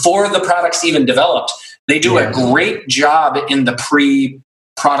product before the product's even developed. They do a great job in the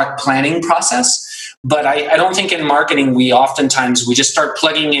pre-product planning process, but I don't think in marketing we just start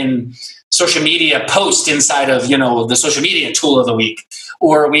plugging in social media post inside of the social media tool of the week,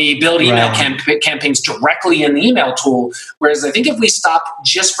 or we build email campaigns directly in the email tool. Whereas I think if we stop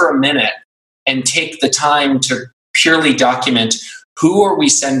just for a minute and take the time to purely document who are we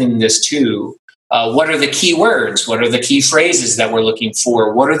sending this to, what are the key words, what are the key phrases that we're looking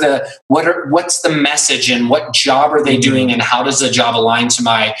for, what's the message and what job are they doing, and how does the job align to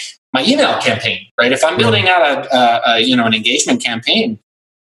my email campaign, right? If I'm building out an engagement campaign,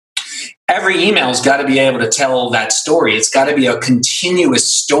 every email's got to be able to tell that story. It's got to be a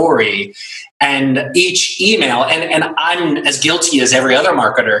continuous story. And each email, and I'm as guilty as every other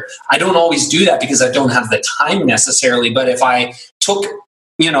marketer, I don't always do that because I don't have the time necessarily. But if I took,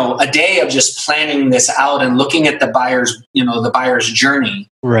 a day of just planning this out and looking at the buyer's journey,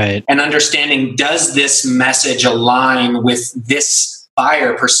 right, and understanding, does this message align with this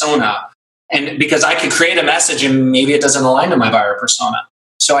buyer persona? And because I could create a message and maybe it doesn't align to my buyer persona.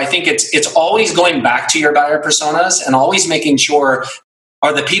 So I think it's always going back to your buyer personas and always making sure,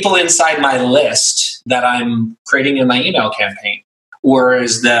 are the people inside my list that I'm creating in my email campaign, or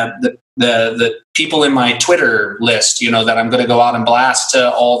is the people in my Twitter list, that I'm going to go out and blast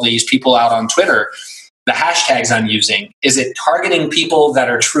to all these people out on Twitter, the hashtags I'm using, is it targeting people that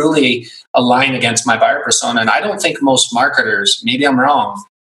are truly aligned against my buyer persona? And I don't think most marketers, maybe I'm wrong,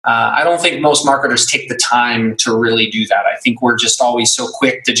 I don't think most marketers take the time to really do that. I think we're just always so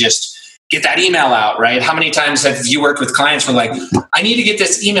quick to just get that email out, right? How many times have you worked with clients who are like, I need to get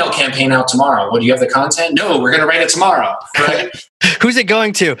this email campaign out tomorrow. Well, do you have the content? No, we're going to write it tomorrow, right? Who's it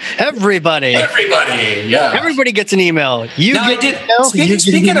going to? Everybody. Yeah. Everybody gets an email.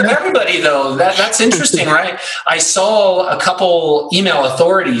 Speaking of everybody, though, that's interesting, right? I saw a couple email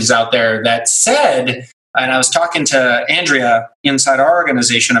authorities out there that said, and I was talking to Andrea inside our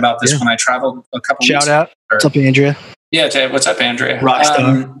organization about this when I traveled a couple weeks ago. Shout out. What's up, Andrea? Yeah, what's up, Andrea?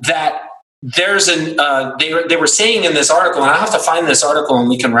 Rockstar. That there's they were saying in this article, and I have to find this article and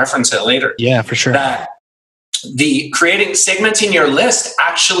we can reference it later. Yeah, for sure. That the segmenting your list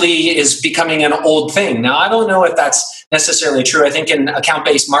actually is becoming an old thing. Now, I don't know if that's necessarily true. I think in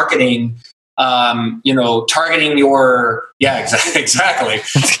account-based marketing, targeting your, exactly.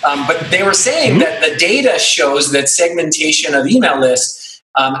 But they were saying that the data shows that segmentation of email lists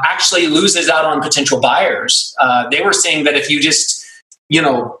actually loses out on potential buyers. They were saying that if you just,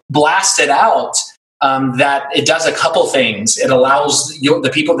 blast it out, that it does a couple things. It allows the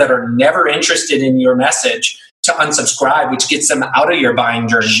people that are never interested in your message to unsubscribe, which gets them out of your buying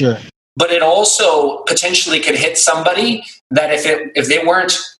journey. Sure. But it also potentially could hit somebody that if they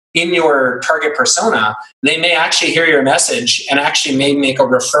weren't in your target persona, they may actually hear your message and actually may make a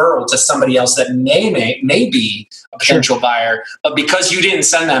referral to somebody else that may be a potential buyer. But because you didn't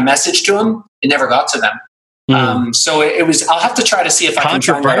send that message to them, it never got to them. So it was, I'll have to try to see if I can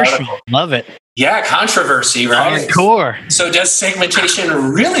find that article. Love it. Yeah, controversy, right? Hardcore. So does segmentation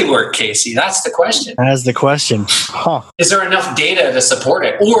really work, Casey? That's the question. That's the question. Huh. Is there enough data to support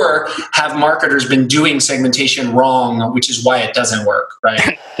it? Or have marketers been doing segmentation wrong, which is why it doesn't work,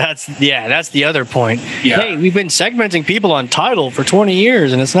 right? That's the other point. Yeah. Hey, we've been segmenting people on title for 20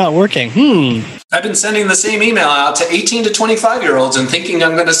 years and it's not working. I've been sending the same email out to 18 to 25-year-olds and thinking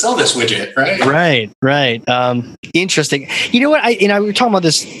I'm going to sell this widget, right? Right. Interesting. You know what? We were talking about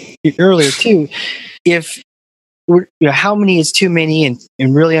this earlier too. If how many is too many,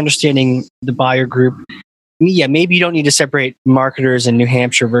 and really understanding the buyer group. Yeah, maybe you don't need to separate marketers in New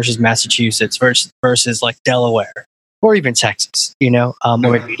Hampshire versus Massachusetts versus like Delaware or even Texas. Or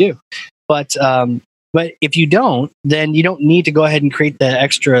maybe you do, but if you don't, then you don't need to go ahead and create the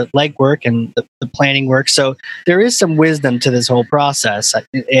extra legwork and the planning work. So there is some wisdom to this whole process,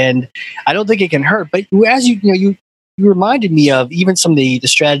 and I don't think it can hurt. But as you reminded me of even some of the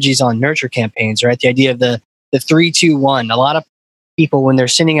strategies on nurture campaigns, right? The idea of the 3-2-1. A lot of people, when they're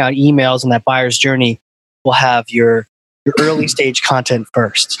sending out emails in that buyer's journey, will have your early stage content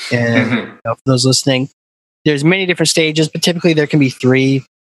first. And for those listening, there's many different stages, but typically there can be 3.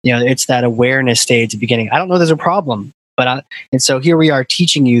 It's that awareness stage at the beginning. I don't know there's a problem, and so here we are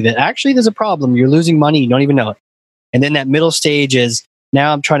teaching you that actually there's a problem. You're losing money. You don't even know it. And then that middle stage is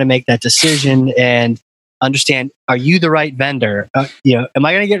now I'm trying to make that decision and understand, are you the right vendor? Am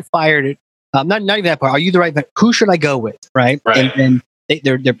I going to get fired? Not even that part. Are you the right vendor? Who should I go with? Right. And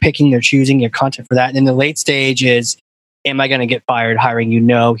they're picking, they're choosing your content for that. And then the late stage is, am I going to get fired hiring you?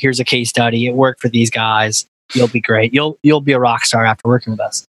 No, here's a case study. It worked for these guys. You'll be great. You'll be a rock star after working with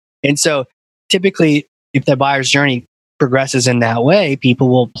us. And so typically, if the buyer's journey progresses in that way, people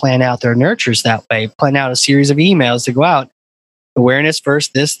will plan out their nurtures that way, plan out a series of emails to go out. Awareness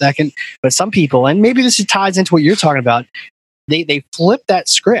first, this, second. But some people, and maybe this ties into what you're talking about, they flip that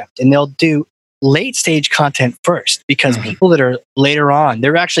script and they'll do late stage content first, because people that are later on,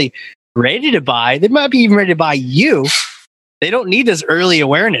 they're actually ready to buy. They might be even ready to buy you. They don't need this early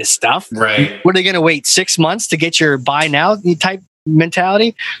awareness stuff. Right. What are they going to wait 6 months to get your buy now type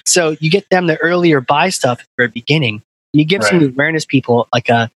mentality? So you get them the earlier buy stuff at the very beginning. You give some awareness people like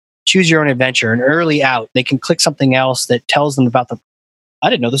a choose your own adventure, an early out. They can click something else that tells them about I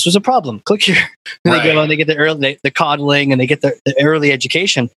didn't know this was a problem. Click here. And they go and they get the coddling and they get the early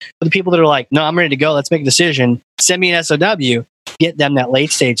education. But the people that are like, no, I'm ready to go. Let's make a decision. Send me an SOW. Get them that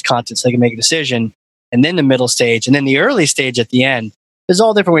late stage content so they can make a decision. And then the middle stage and then the early stage at the end. There's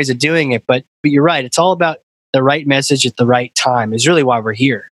all different ways of doing it. But you're right. It's all about the right message at the right time is really why we're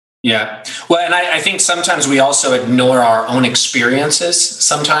here. Yeah. Well, and I think sometimes we also ignore our own experiences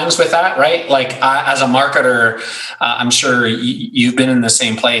sometimes with that, right? Like as a marketer, I'm sure you've been in the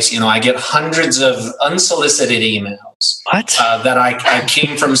same place. I get hundreds of unsolicited emails. What? That I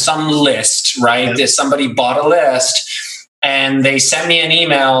came from some list, right? Yep. Somebody bought a list and they sent me an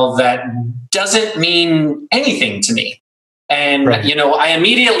email that doesn't mean anything to me. And I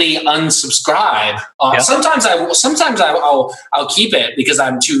immediately unsubscribe. Sometimes I'll keep it because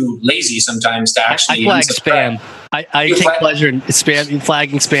I'm too lazy sometimes to actually. I flag spam. I take pleasure in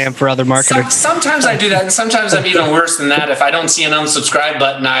flagging spam for other marketers. Sometimes I do that, and sometimes I'm even worse than that. If I don't see an unsubscribe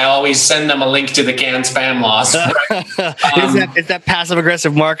button, I always send them a link to the canned spam laws. Is that passive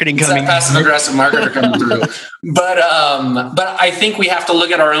aggressive marketing coming? Passive aggressive marketer coming through. But I think we have to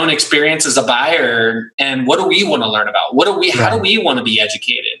look at our own experience as a buyer and what do we want to learn about? How do we want to be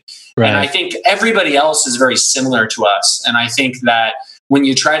educated? Right. And I think everybody else is very similar to us. And I think that when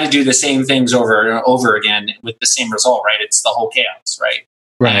you try to do the same things over and over again with the same result, right? It's the whole chaos, right?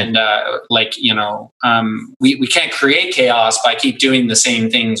 Right. And we can't create chaos by keep doing the same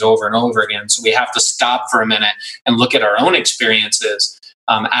things over and over again. So we have to stop for a minute and look at our own experiences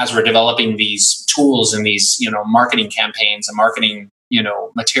as we're developing these tools and these, marketing campaigns and marketing,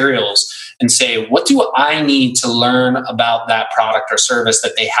 materials, and say, what do I need to learn about that product or service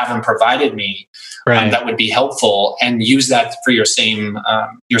that they haven't provided me that would be helpful, and use that for your same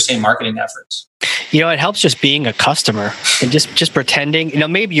marketing efforts. It helps just being a customer and just pretending.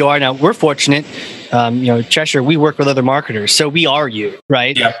 Maybe you are now. We're fortunate. Cheshire, we work with other marketers, so we are you,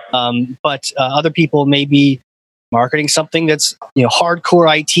 right? Yeah. But other people may be marketing something that's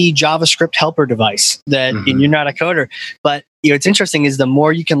hardcore IT JavaScript helper device that you're not a coder. But it's interesting is the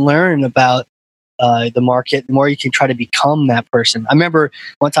more you can learn about the market, the more you can try to become that person. I remember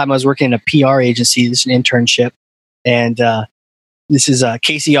one time I was working in a PR agency. This is an internship, and this is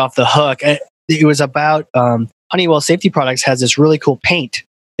Casey off the hook. It was about Honeywell Safety Products has this really cool paint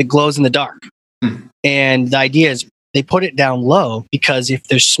that glows in the dark, and the idea is they put it down low because if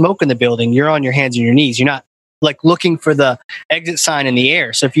there's smoke in the building, you're on your hands and your knees. You're not like looking for the exit sign in the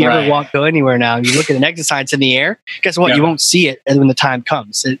air. So if you ever go anywhere now and you look at an exit sign, it's in the air, guess what? You won't see it when the time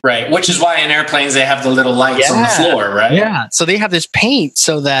comes. Right. Which is why in airplanes, they have the little lights on the floor, right? Yeah. So they have this paint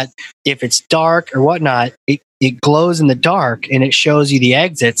so that if it's dark or whatnot, it glows in the dark and it shows you the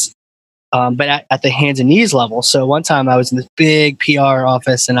exits, but at the hands and knees level. So one time I was in this big PR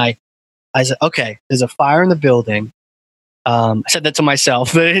office and I said, okay, there's a fire in the building. I said that to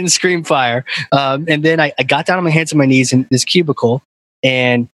myself, but I didn't scream fire. And then I got down on my hands and my knees in this cubicle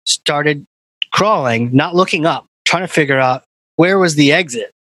and started crawling, not looking up, trying to figure out where was the exit,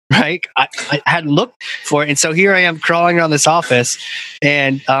 right? I hadn't looked for it. And so here I am crawling around this office,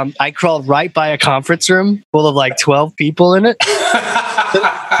 and I crawled right by a conference room full of like 12 people in it.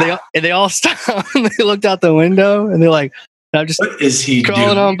 They all stopped. They looked out the window and they're like, I'm just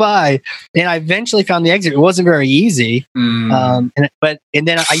crawling on by, and I eventually found the exit. It wasn't very easy, and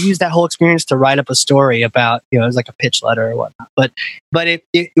then I used that whole experience to write up a story about it was like a pitch letter or whatnot. But it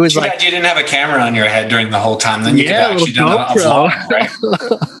was like you didn't have a camera on your head during the whole time. Then you could actually do a vlog, right?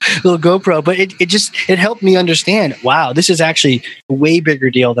 Little GoPro, but it helped me understand. Wow, this is actually a way bigger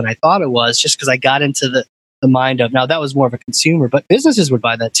deal than I thought it was. Just because I got into the mind of now that was more of a consumer, but businesses would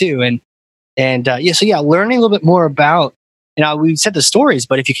buy that too, and learning a little bit more about. We said the stories,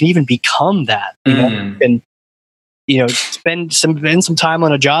 but if you can even become that, and spend some time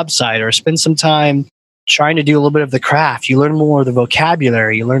on a job site or spend some time trying to do a little bit of the craft, you learn more of the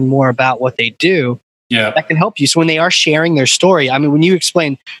vocabulary, you learn more about what they do. Yeah, that can help you. So when they are sharing their story, when you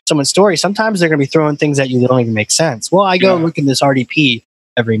explain someone's story, sometimes they're going to be throwing things at you that don't even make sense. Well, I go look at this RDP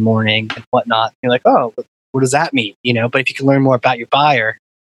every morning and whatnot. You're like, oh, what does that mean? But if you can learn more about your buyer,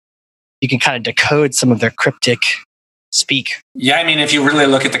 you can kind of decode some of their cryptic speak. Yeah, if you really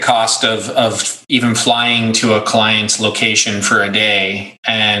look at the cost of even flying to a client's location for a day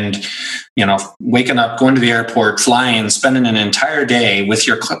and, waking up, going to the airport, flying, spending an entire day with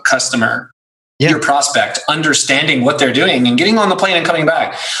your customer, your prospect, understanding what they're doing and getting on the plane and coming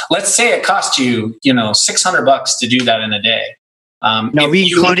back. Let's say it cost you, $600 to do that in a day. Now, are we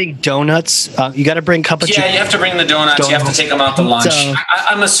including donuts? You got to bring cup of you have to bring the donuts. You have to take them out to lunch.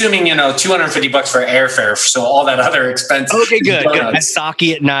 I'm assuming, $250 for airfare. So all that other expense. Okay, good. And sake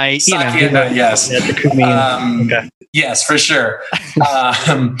at night. At night, yes. Yes, for sure.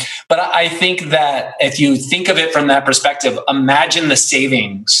 But I think that if you think of it from that perspective, imagine the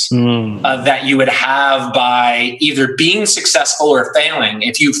savings that you would have by either being successful or failing.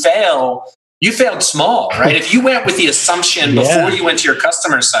 If you fail, you failed small, right? If you went with the assumption before you went to your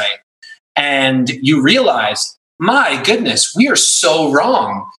customer site and you realized, my goodness, we are so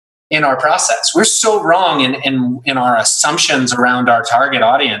wrong in our process. We're so wrong in our assumptions around our target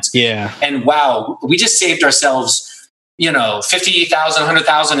audience. Yeah. And wow, we just saved ourselves, $50,000,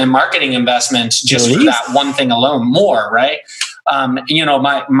 $100,000 in marketing investment just for that one thing alone, more, right?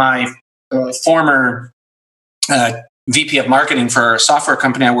 My former VP of marketing for a software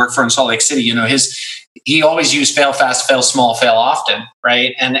company I work for in Salt Lake City, he always used fail fast, fail small, fail often,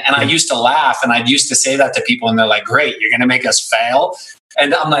 right? And I used to laugh and I used to say that to people and they're like, great, you're going to make us fail?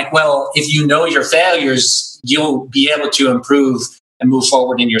 And I'm like, well, if you know your failures, you'll be able to improve and move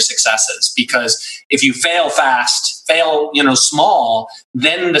forward in your successes. Because if you fail fast, fail, small,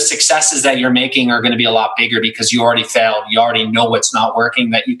 then the successes that you're making are going to be a lot bigger because you already failed. You already know what's not working,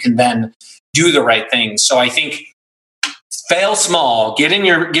 that you can then do the right things. So I think fail small, get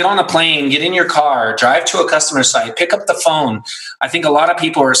on a plane, get in your car, drive to a customer site, pick up the phone. I think a lot of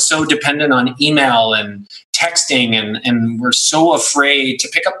people are so dependent on email and texting, and we're so afraid to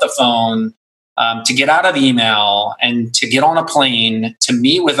pick up the phone, to get out of email, and to get on a plane, to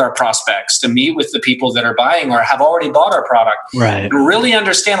meet with our prospects, to meet with the people that are buying or have already bought our product. Right. And really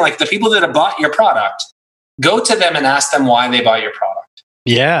understand, like, the people that have bought your product, go to them and ask them why they bought your product.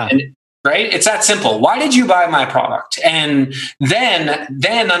 Yeah. Right? It's that simple. Why did you buy my product? And then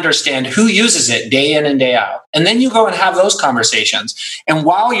understand who uses it day in and day out. And then you go and have those conversations. And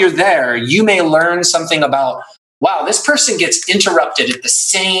while you're there, you may learn something about, wow, this person gets interrupted at the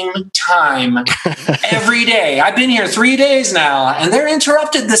same time every day. I've been here 3 days now, and they're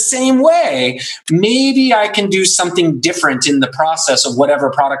interrupted the same way. Maybe I can do something different in the process of whatever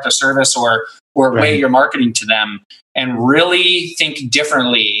product or service or way you're marketing to them, and really think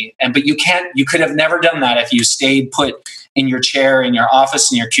differently. But you could have never done that if you stayed put in your chair, in your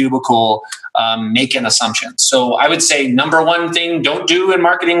office, in your cubicle, making assumptions. So I would say number one thing, don't do in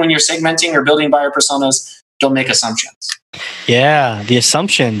marketing when you're segmenting or building buyer personas, don't make assumptions. Yeah, the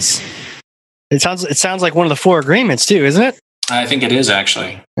assumptions. It sounds like one of the 4 agreements too, isn't it? I think it is,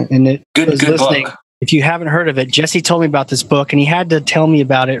 actually. And good book. If you haven't heard of it, Jesse told me about this book, and he had to tell me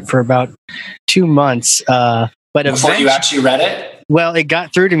about it for about 2 months. But before you actually read it? Well, it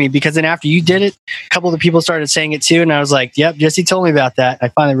got through to me, because then after you did it, a couple of the people started saying it too, and I was like, "Yep, Jesse told me about that." I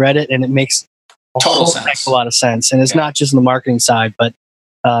finally read it, and it makes total sense. A lot of sense. And it's not just on the marketing side, but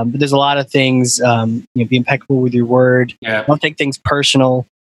there's a lot of things. Be impeccable with your word. Yeah. Don't take things personal.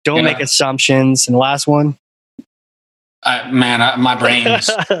 Don't make assumptions. And the last one. My brains.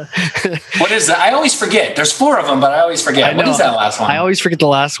 What is that? I always forget. There's 4 of them, but I always forget. What is that last one? I always forget the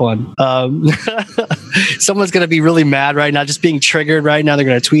last one. Someone's going to be really mad right now, just being triggered right now. They're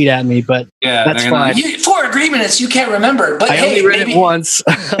going to tweet at me, but that's fine. 4 agreements you can't remember, but I only read it once.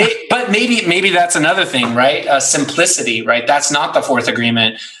 But maybe that's another thing, right? Simplicity, right? That's not the 4th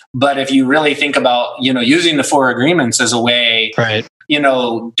agreement. But if you really think about, using the 4 agreements as a way, right?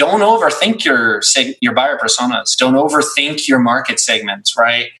 Don't overthink your buyer personas. Don't overthink your market segments,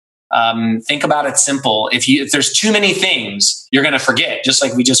 right? Think about it simple. If there's too many things, you're going to forget, just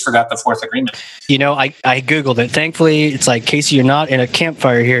like we just forgot the 4th agreement. I Googled it. Thankfully, it's like, Casey, you're not in a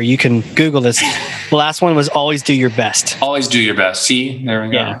campfire here. You can Google this. The last one was always do your best. Always do your best. See, there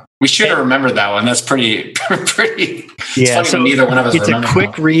we go. Yeah. We should have remembered that one. That's pretty. Yeah. Funny, so neither one of us. It's a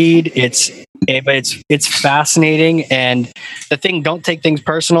quick read. But it's fascinating. And the thing, don't take things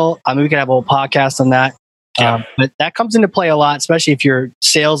personal. I mean, we could have a whole podcast on that. Yeah. But that comes into play a lot, especially if you're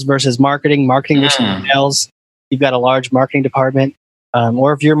sales versus marketing versus sales. You've got a large marketing department,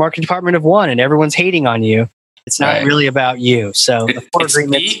 or if you're a marketing department of one and everyone's hating on you, it's not really about you. So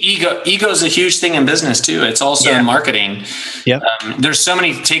ego is a huge thing in business too. It's also in marketing. Yep. There's so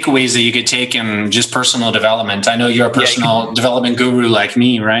many takeaways that you could take in just personal development. I know you're a personal development guru like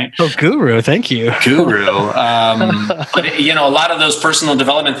me, right? Oh, guru. Thank you. Guru. But a lot of those personal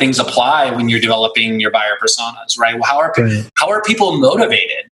development things apply when you're developing your buyer personas, right? How are people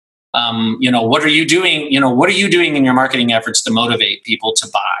motivated? What are you doing? What are you doing in your marketing efforts to motivate people to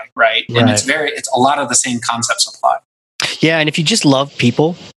buy? Right. And it's a lot of the same concepts apply. Yeah. And if you just love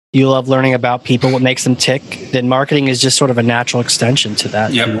people, you love learning about people, what makes them tick, then marketing is just sort of a natural extension to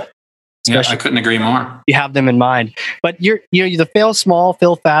that. Yep. Yeah, I couldn't agree more. You have them in mind, but you're the fail small,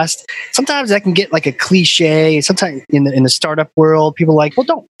 fail fast. Sometimes that can get like a cliche. Sometimes in the startup world, people are like, well,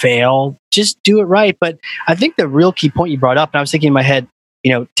 don't fail, just do it right. But I think the real key point you brought up, and I was thinking in my head,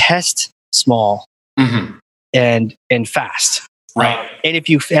 test small and fast. Right. And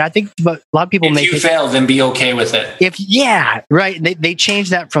I think a lot of people if you fail, then be okay with it. They change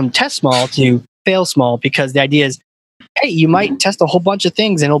that from test small to fail small, because the idea is, hey, you might test a whole bunch of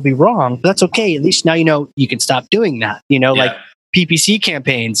things and it'll be wrong. But that's okay. At least now you can stop doing that. Like PPC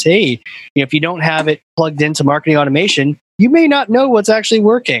campaigns. Hey, if you don't have it plugged into marketing automation, you may not know what's actually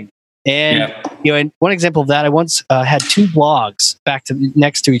working. And and one example of that, I once had 2 blogs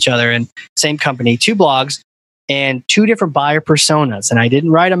next to each other in same company, 2 blogs and 2 different buyer personas. And I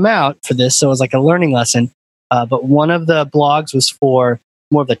didn't write them out for this, so it was like a learning lesson. But one of the blogs was for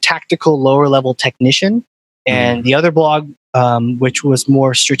more of the tactical, lower level technician, and the other blog, which was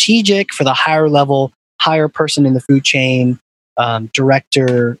more strategic for the higher person in the food chain,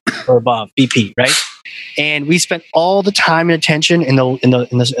 director or above, VP, right? And we spent all the time and attention in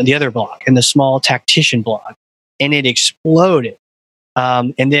the other blog, in the small tactician blog, and it exploded.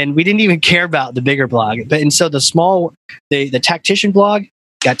 And then we didn't even care about the bigger blog. And so the tactician blog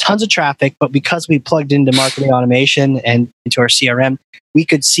got tons of traffic, but because we plugged into marketing automation and into our CRM, we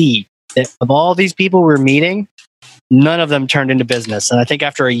could see that of all these people we were meeting, none of them turned into business. And I think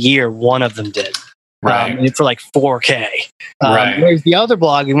after a year, one of them did. Right. For like 4K. Right. Whereas the other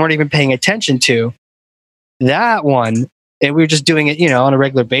blog we weren't even paying attention to, that one, and we were just doing it, on a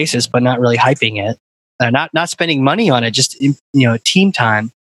regular basis, but not really hyping it, not spending money on it, just team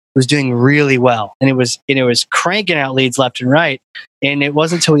time, was doing really well, and it was cranking out leads left and right. And it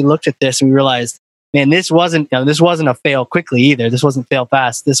wasn't until we looked at this and we realized, man, this wasn't a fail quickly either. This wasn't fail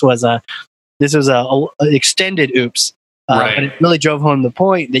fast. This was a extended oops. Right. But it really drove home the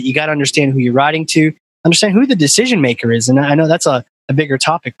point that you got to understand who you're writing to, understand who the decision maker is. And I know that's a bigger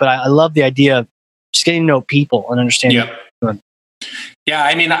topic, but I love the idea of just getting to know people and understanding. Yep. Yeah.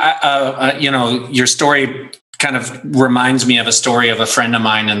 I mean, your story kind of reminds me of a story of a friend of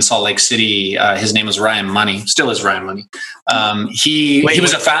mine in Salt Lake City. His name was Ryan Money, still is Ryan Money. He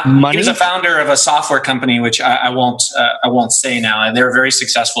was a founder of a software company, which I won't say now. They're a very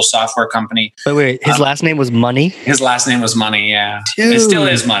successful software company. Wait, his last name was Money? His last name was Money. Yeah. Dude. It still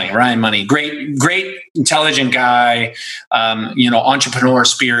is Money. Ryan Money. Great, intelligent guy, entrepreneur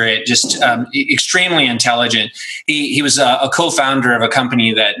spirit, just extremely intelligent. He was a co-founder of a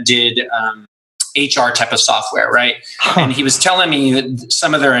company that did, HR type of software, right? Huh. And he was telling me that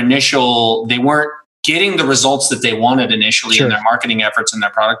some of they weren't getting the results that they wanted initially in their marketing efforts and their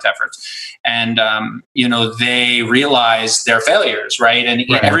product efforts. And, they realized their failures, right? And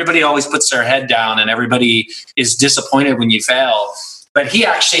everybody always puts their head down and everybody is disappointed when you fail. But he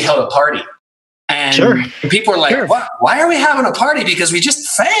actually held a party. And people were like, why are we having a party? Because we just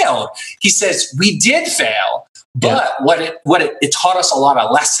failed. He says, we did fail. But it taught us a lot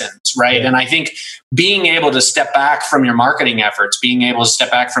of lessons, right? Yeah. And I think being able to step back from your marketing efforts, being able to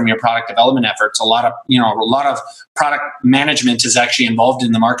step back from your product development efforts, a lot of product management is actually involved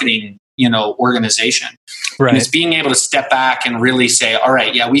in the marketing, organization. Right. And it's being able to step back and really say, all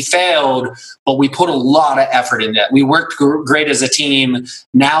right, yeah, we failed, but we put a lot of effort in that. We worked great as a team.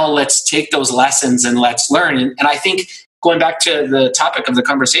 Now let's take those lessons and let's learn. And I think going back to the topic of the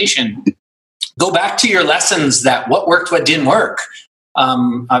conversation, go back to your lessons that what worked, what didn't work.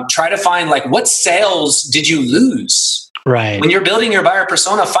 Try to find what sales did you lose? Right. When you're building your buyer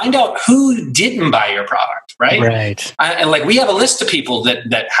persona, find out who didn't buy your product, right? Right. And we have a list of people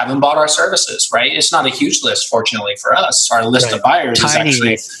that haven't bought our services, right? It's not a huge list, fortunately for us. Our list of buyers is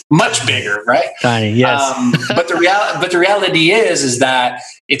actually much bigger, right? Tiny, yes. But the reality is that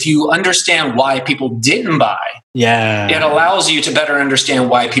if you understand why people didn't buy, it allows you to better understand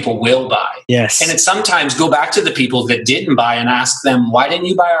why people will buy. Yes. And it's sometimes go back to the people that didn't buy and ask them, why didn't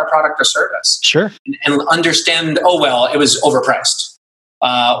you buy our product or service? Sure. And understand, it was overpriced.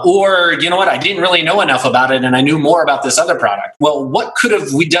 Or, you know what, I didn't really know enough about it and I knew more about this other product. Well, what could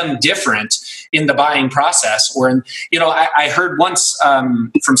have we done different in the buying process? Or, I heard once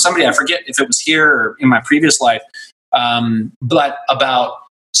from somebody, I forget if it was here or in my previous life, but about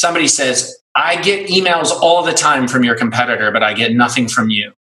somebody says, I get emails all the time from your competitor, but I get nothing from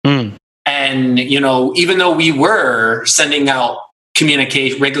you. Mm. And, even though we were sending out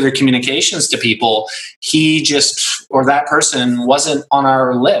regular communications to people, that person wasn't on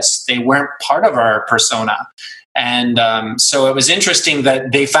our list. They weren't part of our persona. And so it was interesting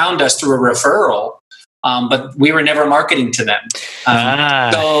that they found us through a referral, but we were never marketing to them.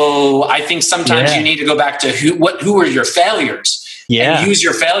 So I think sometimes you need to go back to who were your failures. Yeah. And use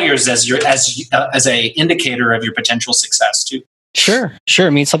your failures as a indicator of your potential success too. Sure.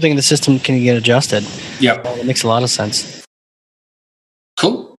 It means something in the system can get adjusted. Yep. It makes a lot of sense.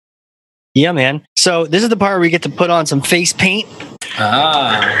 Cool. Yeah, man. So this is the part where we get to put on some face paint.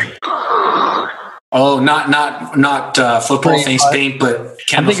 Oh, not football face paint, but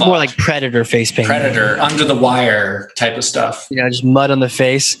camouflage. I'm thinking more like Predator face paint. Predator, under the wire type of stuff. Just mud on the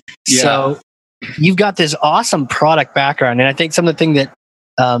face. Yeah. So you've got this awesome product background, and I think some of the thing that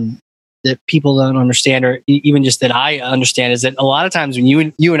that people don't understand, or even just that I understand, is that a lot of times when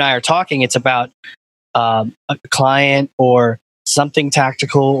you and I are talking, it's about a client or something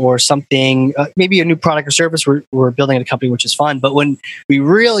tactical or something, maybe a new product or service we're building at a company, which is fun. But when we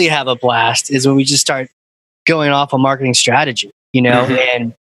really have a blast is when we just start going off on marketing strategy,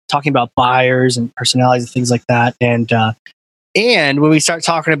 and talking about buyers and personalities and things like that. And when we start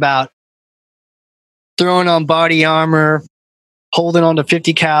talking about throwing on body armor, holding on to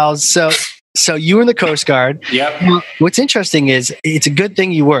 50 cows. So So you were in the Coast Guard. Yep. Now, what's interesting is it's a good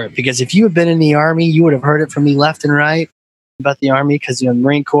thing you were, because if you had been in the Army, you would have heard it from me left and right about the Army, because the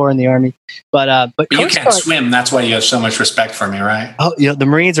Marine Corps and the Army. But you Coast can't Guard, swim. That's why you have so much respect for me, right? Oh, the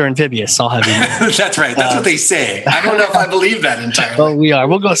Marines are amphibious. I'll have you. That's right. That's what they say. I don't know if I believe that entirely. Oh, we are.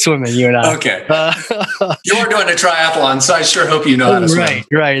 We'll go swimming, you and I. Okay. You're doing a triathlon, so I sure hope you know how to swim.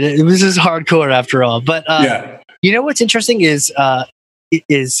 Right. This is hardcore after all. But you know what's interesting is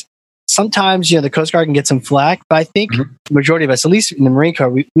sometimes the Coast Guard can get some flack, but I think the majority of us, at least in the Marine Corps,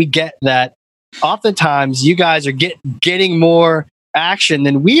 we get that. Oftentimes, you guys are getting more action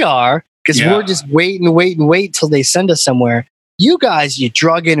than we are, because we're just wait till they send us somewhere. You guys,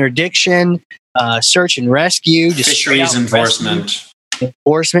 drug interdiction, search and rescue, just fisheries enforcement,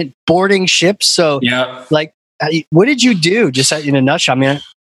 boarding ships. So, like, what did you do? Just in a nutshell. I mean,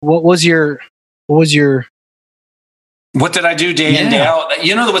 what did I do day in, day out?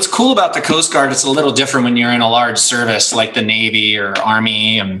 What's cool about the Coast Guard, it's a little different when you're in a large service like the Navy or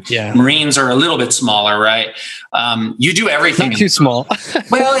Army, and Marines are a little bit smaller, right? You do everything. Not too small.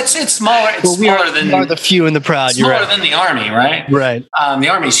 Well, it's smaller. It's smaller than... We are the few and the proud. Smaller than the Army, right? Right. The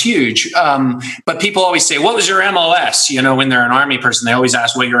Army's huge. But people always say, what was your MOS? When they're an Army person, they always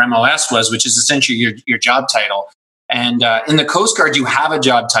ask what your MOS was, which is essentially your job title. And in the Coast Guard, you have a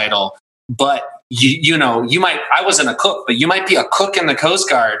job title, but you might, I wasn't a cook, but you might be a cook in the Coast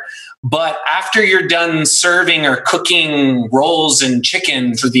Guard. But after you're done serving or cooking rolls and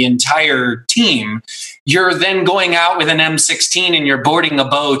chicken for the entire team, you're then going out with an M16 and you're boarding a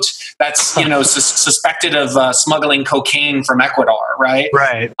boat that's, suspected of smuggling cocaine from Ecuador, right?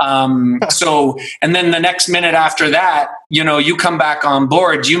 Right. So, and then the next minute after that, you come back on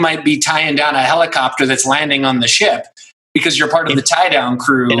board, you might be tying down a helicopter that's landing on the ship, because you're part of the tie-down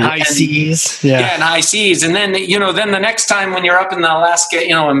crew. In high seas. Yeah, in high seas. And then, then the next time when you're up in the Alaska,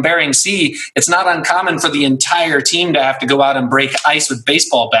 in Bering Sea, it's not uncommon for the entire team to have to go out and break ice with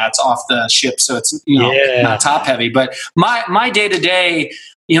baseball bats off the ship. So it's, not top heavy. But my day-to-day,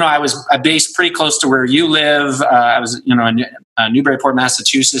 I was based pretty close to where you live. I was, in Newburyport,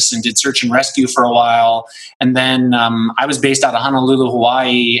 Massachusetts, and did search and rescue for a while. And then I was based out of Honolulu,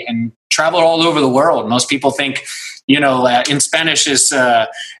 Hawaii, and traveled all over the world. Most people think, in Spanish is, I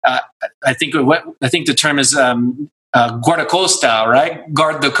think the term is guardacosta, right?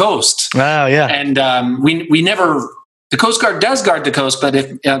 Guard the coast. Wow, yeah. And we never... The Coast Guard does guard the coast, but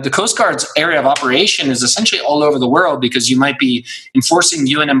if the Coast Guard's area of operation is essentially all over the world, because you might be enforcing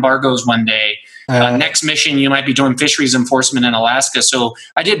UN embargoes one day. Next mission, you might be doing fisheries enforcement in Alaska. So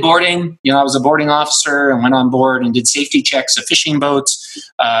I did boarding. I was a boarding officer and went on board and did safety checks of fishing boats.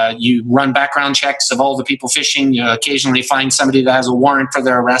 You run background checks of all the people fishing. You occasionally find somebody that has a warrant for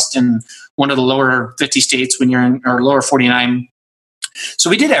their arrest in one of the lower 50 states when you're in, or lower 49. So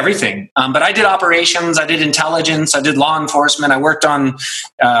we did everything, but I did operations, I did intelligence, I did law enforcement. I worked on,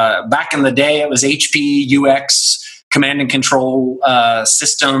 back in the day, it was HP, UX, command and control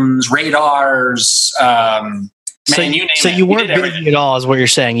systems, radars. You weren't busy at all, is what you're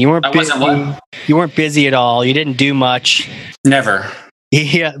saying. You weren't busy. You weren't busy at all. You didn't do much. Never.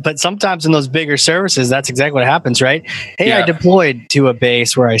 Yeah, but sometimes in those bigger services, that's exactly what happens, right? Hey, I deployed to a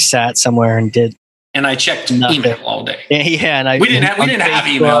base where I sat somewhere and did. And I checked email all day. Yeah, and we didn't have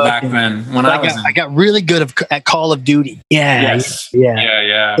email back then. I got really good at Call of Duty. Yeah.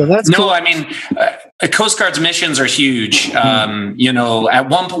 So that's cool. I mean, Coast Guard's missions are huge. At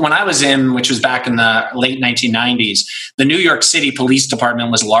one point when I was in, which was back in the late 1990s, the New York City Police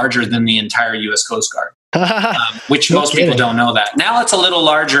Department was larger than the entire U.S. Coast Guard, which most people don't know that. Now it's a little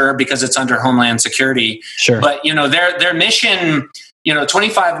larger because it's under Homeland Security. Sure. But their mission.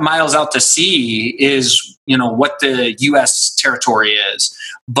 25 miles out to sea is, what the U.S. territory is.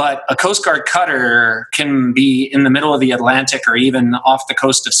 But a Coast Guard cutter can be in the middle of the Atlantic or even off the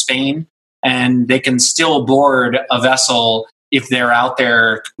coast of Spain, and they can still board a vessel if they're out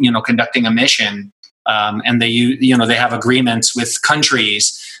there, conducting a mission. And they have agreements with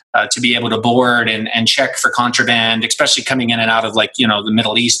countries to be able to board and check for contraband, especially coming in and out of the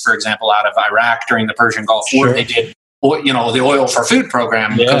Middle East, for example, out of Iraq during the Persian Gulf War. They did. The Oil for Food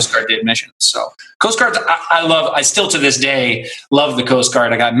program, the Coast Guard did missions. So Coast Guard, I still to this day love the Coast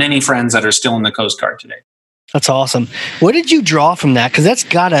Guard. I got many friends that are still in the Coast Guard today. That's awesome. What did you draw from that? Because that's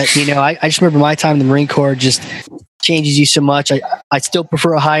gotta, I just remember my time in the Marine Corps just changes you so much. I still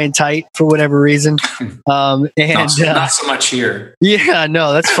prefer a high and tight for whatever reason. Not so much here. Yeah,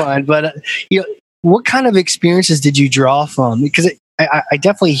 no, that's fine. But, what kind of experiences did you draw from? Because I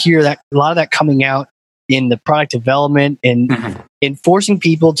definitely hear that a lot of that coming out in the product development and in forcing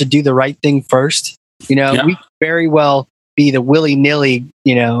people to do the right thing first. We very well be the willy-nilly,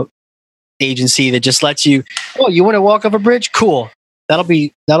 agency that just lets you, oh, you want to walk off a bridge? Cool. That'll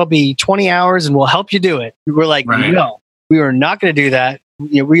be 20 hours and we'll help you do it. We're like, no, we are not going to do that.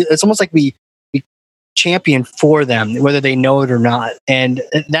 It's almost like we champion for them, whether they know it or not. And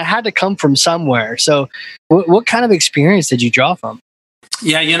that had to come from somewhere. So what kind of experience did you draw from?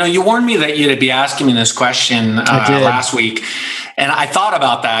 Yeah, you warned me that you'd be asking me this question last week. And I thought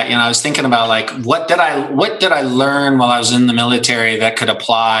about that. I was thinking about like, what did I learn while I was in the military that could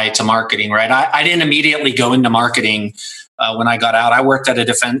apply to marketing, right? I didn't immediately go into marketing when I got out. I worked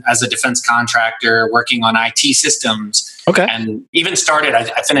as a defense contractor working on IT systems. Okay. And even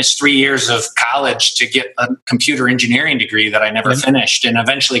I finished 3 years of college to get a computer engineering degree that I never finished, and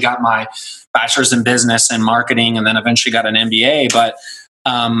eventually got my bachelor's in business and marketing, and then eventually got an MBA. But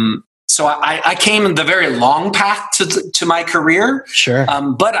so I came the very long path to my career. Sure.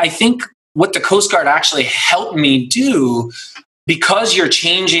 But I think what the Coast Guard actually helped me do, because you're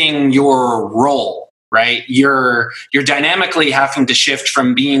changing your role, right? You're dynamically having to shift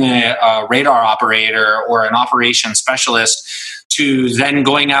from being a radar operator or an operations specialist to then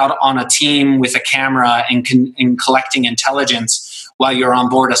going out on a team with a camera and collecting intelligence while you're on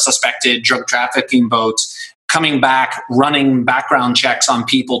board a suspected drug trafficking boat, coming back, running background checks on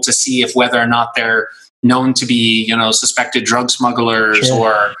people to see if whether or not they're known to be, suspected drug smugglers.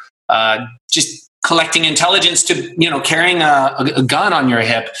 Sure. Or just collecting intelligence to, carrying a gun on your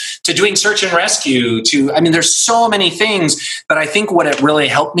hip, to doing search and rescue, there's so many things. But I think what it really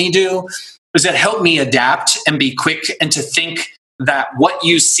helped me do is it helped me adapt and be quick, and to think that what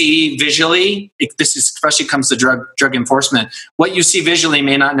you see visually, this is especially comes to drug enforcement, what you see visually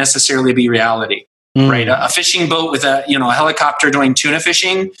may not necessarily be reality. Right. A fishing boat with a helicopter doing tuna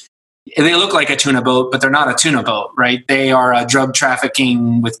fishing, they look like a tuna boat, but they're not a tuna boat, right? They are drug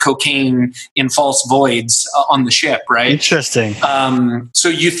trafficking with cocaine in false voids on the ship, right? Interesting. So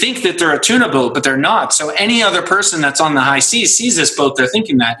you think that they're a tuna boat, but they're not. So any other person that's on the high seas sees this boat, they're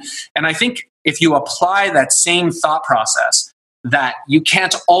thinking that. And I think if you apply that same thought process, that you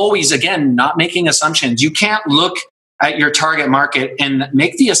can't always, again, not making assumptions, you can't look at your target market and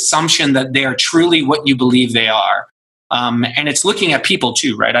make the assumption that they are truly what you believe they are. And it's looking at people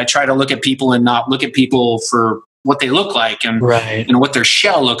too, right? I try to look at people and not look at people for what they look like and what their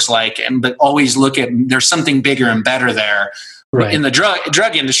shell looks like, but always look at there's something bigger and better there. Right. In the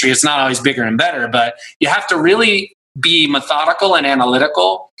drug industry, it's not always bigger and better, but you have to really be methodical and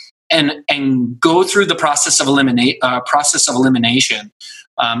analytical and go through the process of elimination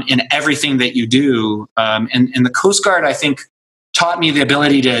in everything that you do. And the Coast Guard, I think, taught me the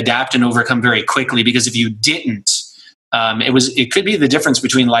ability to adapt and overcome very quickly, because if you didn't, it could be the difference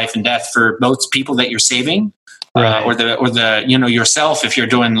between life and death for both people that you're saving, or the yourself if you're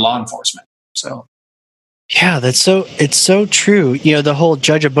doing law enforcement. So, yeah, it's so true. The whole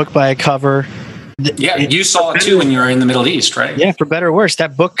judge a book by a cover. You saw it too when you were in the Middle East, right? Yeah, for better or worse,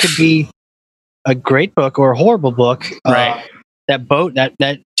 that book could be a great book or a horrible book. Right. That boat,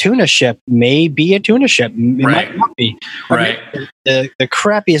 that tuna ship may be a tuna ship. It might not be. Right. The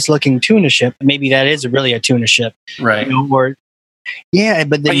crappiest looking tuna ship, maybe that is really a tuna ship. Right.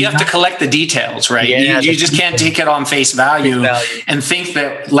 But you have to collect the details, right? Yeah, you just can't take it on face value and think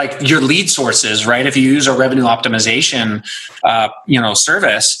that, like, your lead sources, right? If you use a revenue optimization,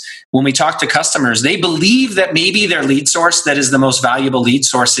 service, when we talk to customers, they believe that maybe their lead source that is the most valuable lead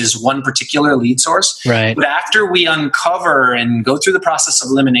source is one particular lead source. Right. But after we uncover and go through the process of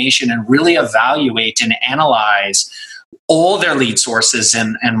elimination and really evaluate and analyze all their lead sources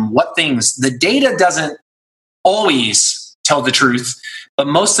and what things, the data doesn't always tell the truth, but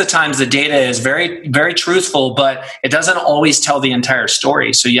most of the times the data is very, very truthful, but it doesn't always tell the entire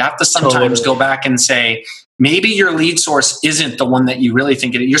story. So you have to sometimes go back and say, maybe your lead source isn't the one that you really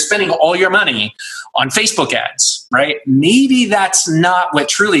think it is. You're spending all your money on Facebook ads, right? Maybe that's not what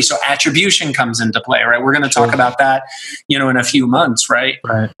truly, so attribution comes into play, right? We're going to talk about that, in a few months, right?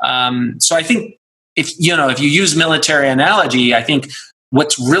 Right. So I think if you use military analogy, I think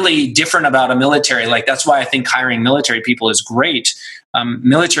what's really different about a military, like that's why I think hiring military people is great.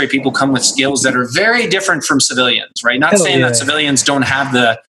 Military people come with skills that are very different from civilians, right? Not saying that civilians don't have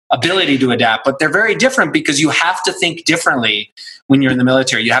the ability to adapt, but they're very different because you have to think differently when you're in the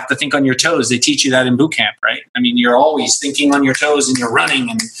military. You have to think on your toes. They teach you that in boot camp, right? I mean, you're always thinking on your toes and you're running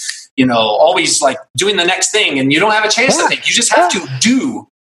and, always like doing the next thing, and you don't have a chance to think. You just have to do.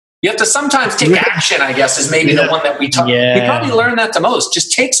 You have to sometimes take action, I guess, is maybe the one that we talk. Yeah. We probably learn that the most.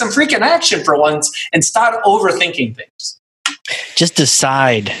 Just take some freaking action for once and stop overthinking things. Just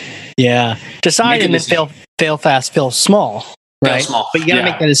decide. Yeah. Decide and then fail fast, fail small. Right. Small. But you got to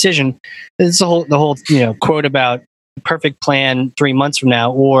make that decision. It's the whole quote about perfect plan 3 months from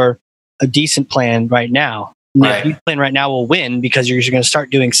now, or a decent plan right now. Right. The plan right now will win because you're going to start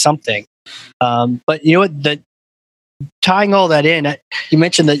doing something. But you know what? Tying all that in, you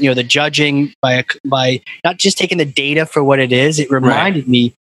mentioned that the judging by not just taking the data for what it is. It reminded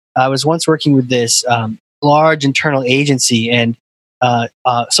me. I was once working with this large internal agency, and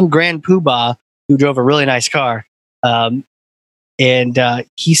some grand poobah who drove a really nice car, and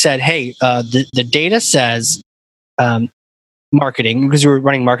he said, "Hey, the data says." Marketing, because we were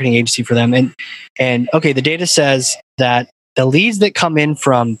running marketing agency for them, and okay, the data says that the leads that come in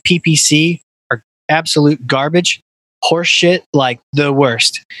from PPC are absolute garbage, horse shit, like the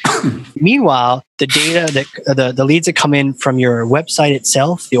worst. Meanwhile, the data that the leads that come in from your website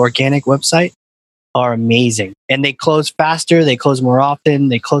itself, the organic website, are amazing, and they close faster, they close more often,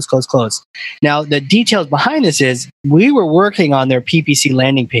 they close. Now, the details behind this is we were working on their PPC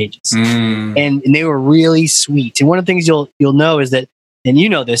landing pages, and they were really sweet. And one of the things you'll know is that, and you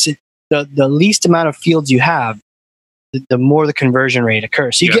know this, the least amount of fields you have, the more the conversion rate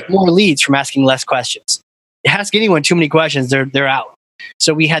occurs. So you get more leads from asking less questions. Ask anyone too many questions, they're out.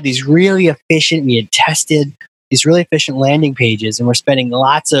 So we had these really efficient. We had tested these really efficient landing pages, and we're spending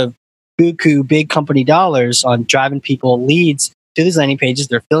lots of buku big company dollars on driving people leads to these landing pages.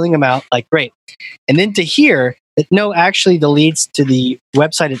 They're filling them out like great. And then to hear that, no, actually the leads to the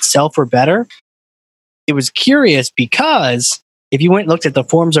website itself were better. It was curious because if you went and looked at the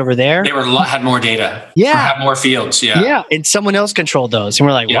forms over there, they had more data. Yeah. Had more fields. Yeah. Yeah. And someone else controlled those. And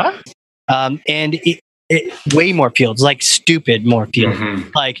we're like, what? And way more fields, like stupid more fields,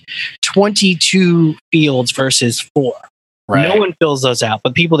 like 22 fields versus 4. Right. No one fills those out,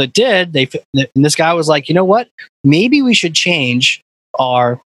 but people that did, and this guy was like, you know what? Maybe we should change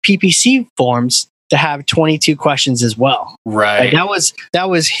our PPC forms to have 22 questions as well. Right. That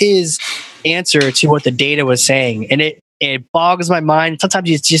was his answer to what the data was saying, and it boggles my mind. Sometimes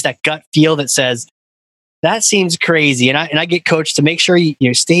it's just that gut feel that says that seems crazy, and I get coached to make sure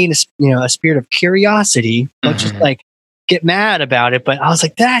you stay in a spirit of curiosity, don't just like get mad about it. But I was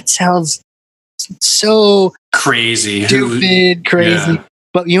like, that sounds so crazy, stupid, crazy. Yeah.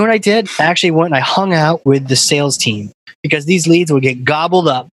 But you know what I did? I actually went and I hung out with the sales team, because these leads would get gobbled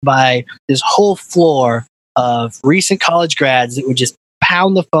up by this whole floor of recent college grads that would just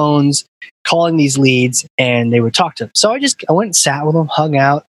pound the phones, calling these leads, and they would talk to them. So I went and sat with them, hung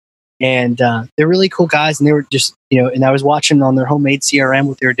out, and they're really cool guys. And they were just, and I was watching on their homemade CRM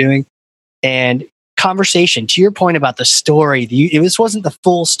what they were doing, and conversation. To your point about the story, this wasn't the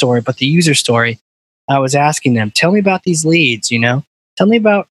full story, but the user story. I was asking them, tell me about these leads. Tell me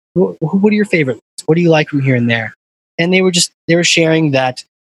about what are your favorite leads? What do you like from here and there? And they were sharing that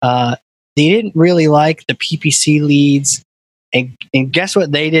they didn't really like the PPC leads, and guess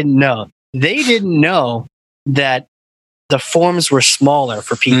what? They didn't know. They didn't know that the forms were smaller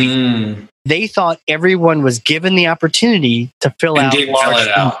for PPC. They thought everyone was given the opportunity to fill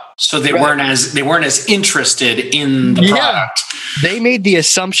out. So they weren't as interested in the product. They made the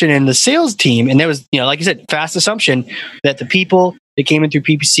assumption in the sales team, and there was, like you said, fast assumption that the people that came in through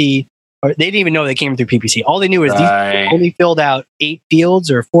PPC, or they didn't even know they came through PPC. All they knew is these people only filled out 8 fields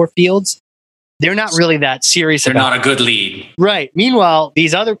or 4 fields. They're not really that serious about it. They're not a good lead. Right. Meanwhile,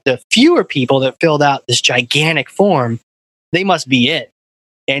 the fewer people that filled out this gigantic form, they must be it.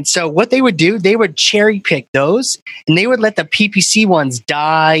 And so what they would do, they would cherry pick those, and they would let the PPC ones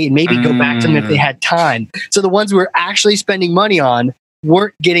die and maybe go back to them if they had time. So the ones we were actually spending money on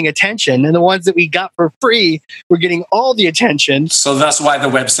weren't getting attention, and the ones that we got for free were getting all the attention. So that's why the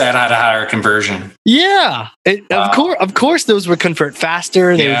website had a higher conversion. Yeah. Of course, those would convert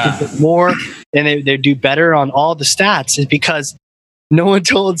faster. They would convert more, and they'd do better on all the stats, is because no one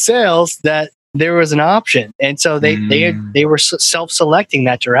told sales that there was an option. And so they were self-selecting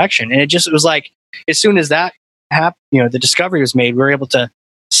that direction. And it was like, as soon as that happened, the discovery was made, we were able to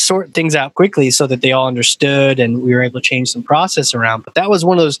sort things out quickly so that they all understood, and we were able to change some process around. But that was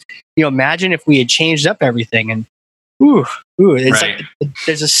one of those, imagine if we had changed up everything, and it's like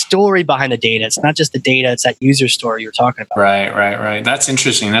there's a story behind the data. It's not just the data, it's that user story you're talking about. Right. That's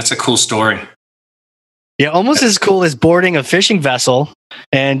interesting. That's a cool story. Yeah, almost as cool as boarding a fishing vessel.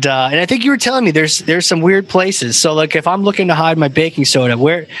 And I think you were telling me there's some weird places. So like if I'm looking to hide my baking soda,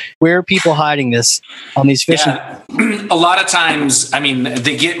 where are people hiding this on these fishing? Yeah. A lot of times,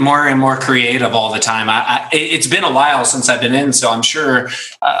 they get more and more creative all the time. It's been a while since I've been in, so I'm sure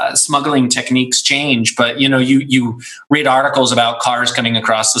smuggling techniques change. But you read articles about cars coming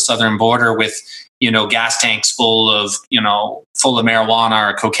across the southern border with gas tanks full of marijuana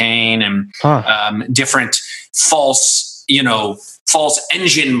or cocaine and different false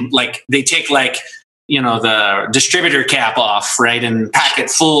engine, like they take like the distributor cap off, right, and pack it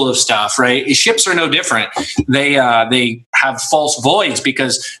full of stuff, right? Ships are no different. They have false voids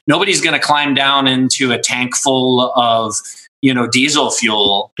because nobody's going to climb down into a tank full of diesel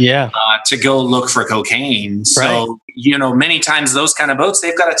fuel to go look for cocaine. So, many times those kind of boats,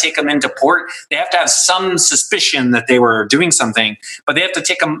 they've got to take them into port. They have to have some suspicion that they were doing something, but they have to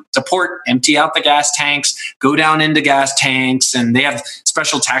take them to port, empty out the gas tanks, go down into gas tanks. And they have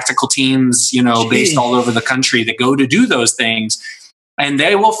special tactical teams, based all over the country that go to do those things. And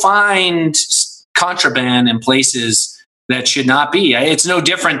they will find contraband in places that should not be. It's no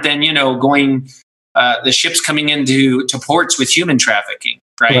different than, going... the ships coming into ports with human trafficking,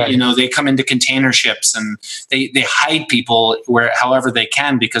 right? They come into container ships and they hide people however they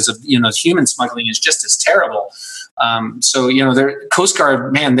can because of, human smuggling is just as terrible. Their Coast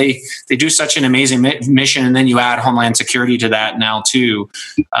Guard, man, they do such an amazing mission. And then you add Homeland Security to that now too.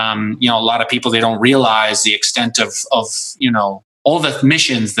 A lot of people, they don't realize the extent of all the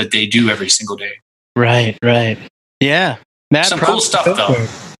missions that they do every single day. Right. Yeah. Some cool stuff though.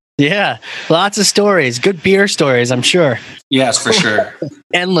 Yeah, lots of stories, good beer stories, I'm sure. Yes, for sure.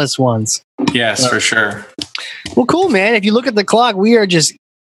 Endless ones. Yes, for sure. Well, cool, man. If you look at the clock, we are just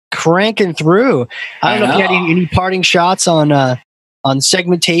cranking through. I don't know if you had any parting shots on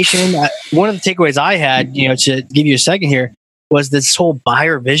segmentation. One of the takeaways I had, to give you a second here, was this whole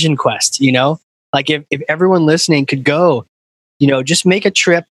buyer vision quest. Like if everyone listening could go, just make a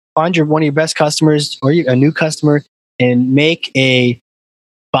trip, find one of your best customers or a new customer, and make a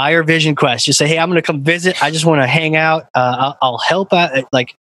buyer vision quest. Just say, hey, I'm going to come visit. I just want to hang out. I'll help out.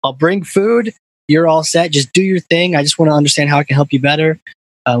 Like, I'll bring food. You're all set. Just do your thing. I just want to understand how I can help you better.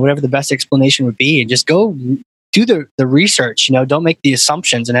 Whatever the best explanation would be, and just go do the research. Don't make the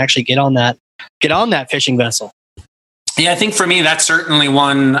assumptions and actually get on that fishing vessel. Yeah, I think for me, that's certainly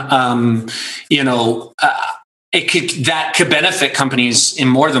one. That could benefit companies in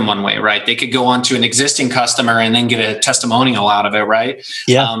more than one way, right? They could go on to an existing customer and then get a testimonial out of it, right?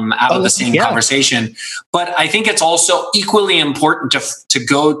 Yeah. Out of the same conversation. But I think it's also equally important to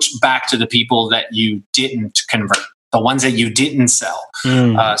go back to the people that you didn't convert, the ones that you didn't sell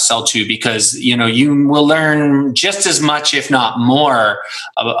to, because you will learn just as much, if not more,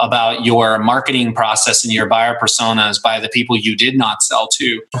 about your marketing process and your buyer personas by the people you did not sell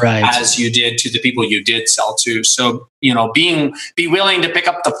to, as you did to the people you did sell to. So be willing to pick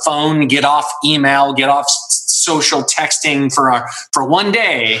up the phone, get off email, get off social texting for one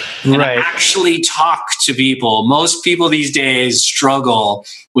day, and actually talk to people. Most people these days struggle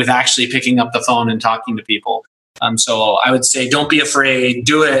with actually picking up the phone and talking to people. So I would say, don't be afraid,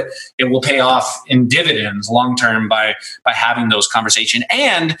 do it. It will pay off in dividends long-term by having those conversations.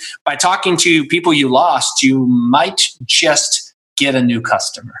 And by talking to people you lost, you might just get a new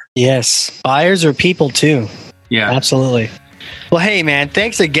customer. Yes. Buyers are people too. Yeah, absolutely. Well, hey man,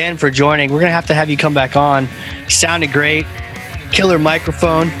 thanks again for joining. We're going to have you come back on. You sounded great. Killer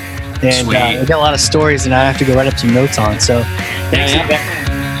microphone. And we got a lot of stories and I have to go write up some notes on. So thanks again.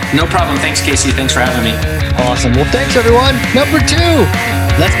 No problem. Thanks, Casey. Thanks for having me. Awesome. Well, thanks, everyone. Number 2.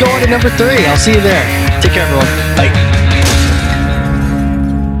 Let's go on to number 3. I'll see you there. Take care, everyone. Bye.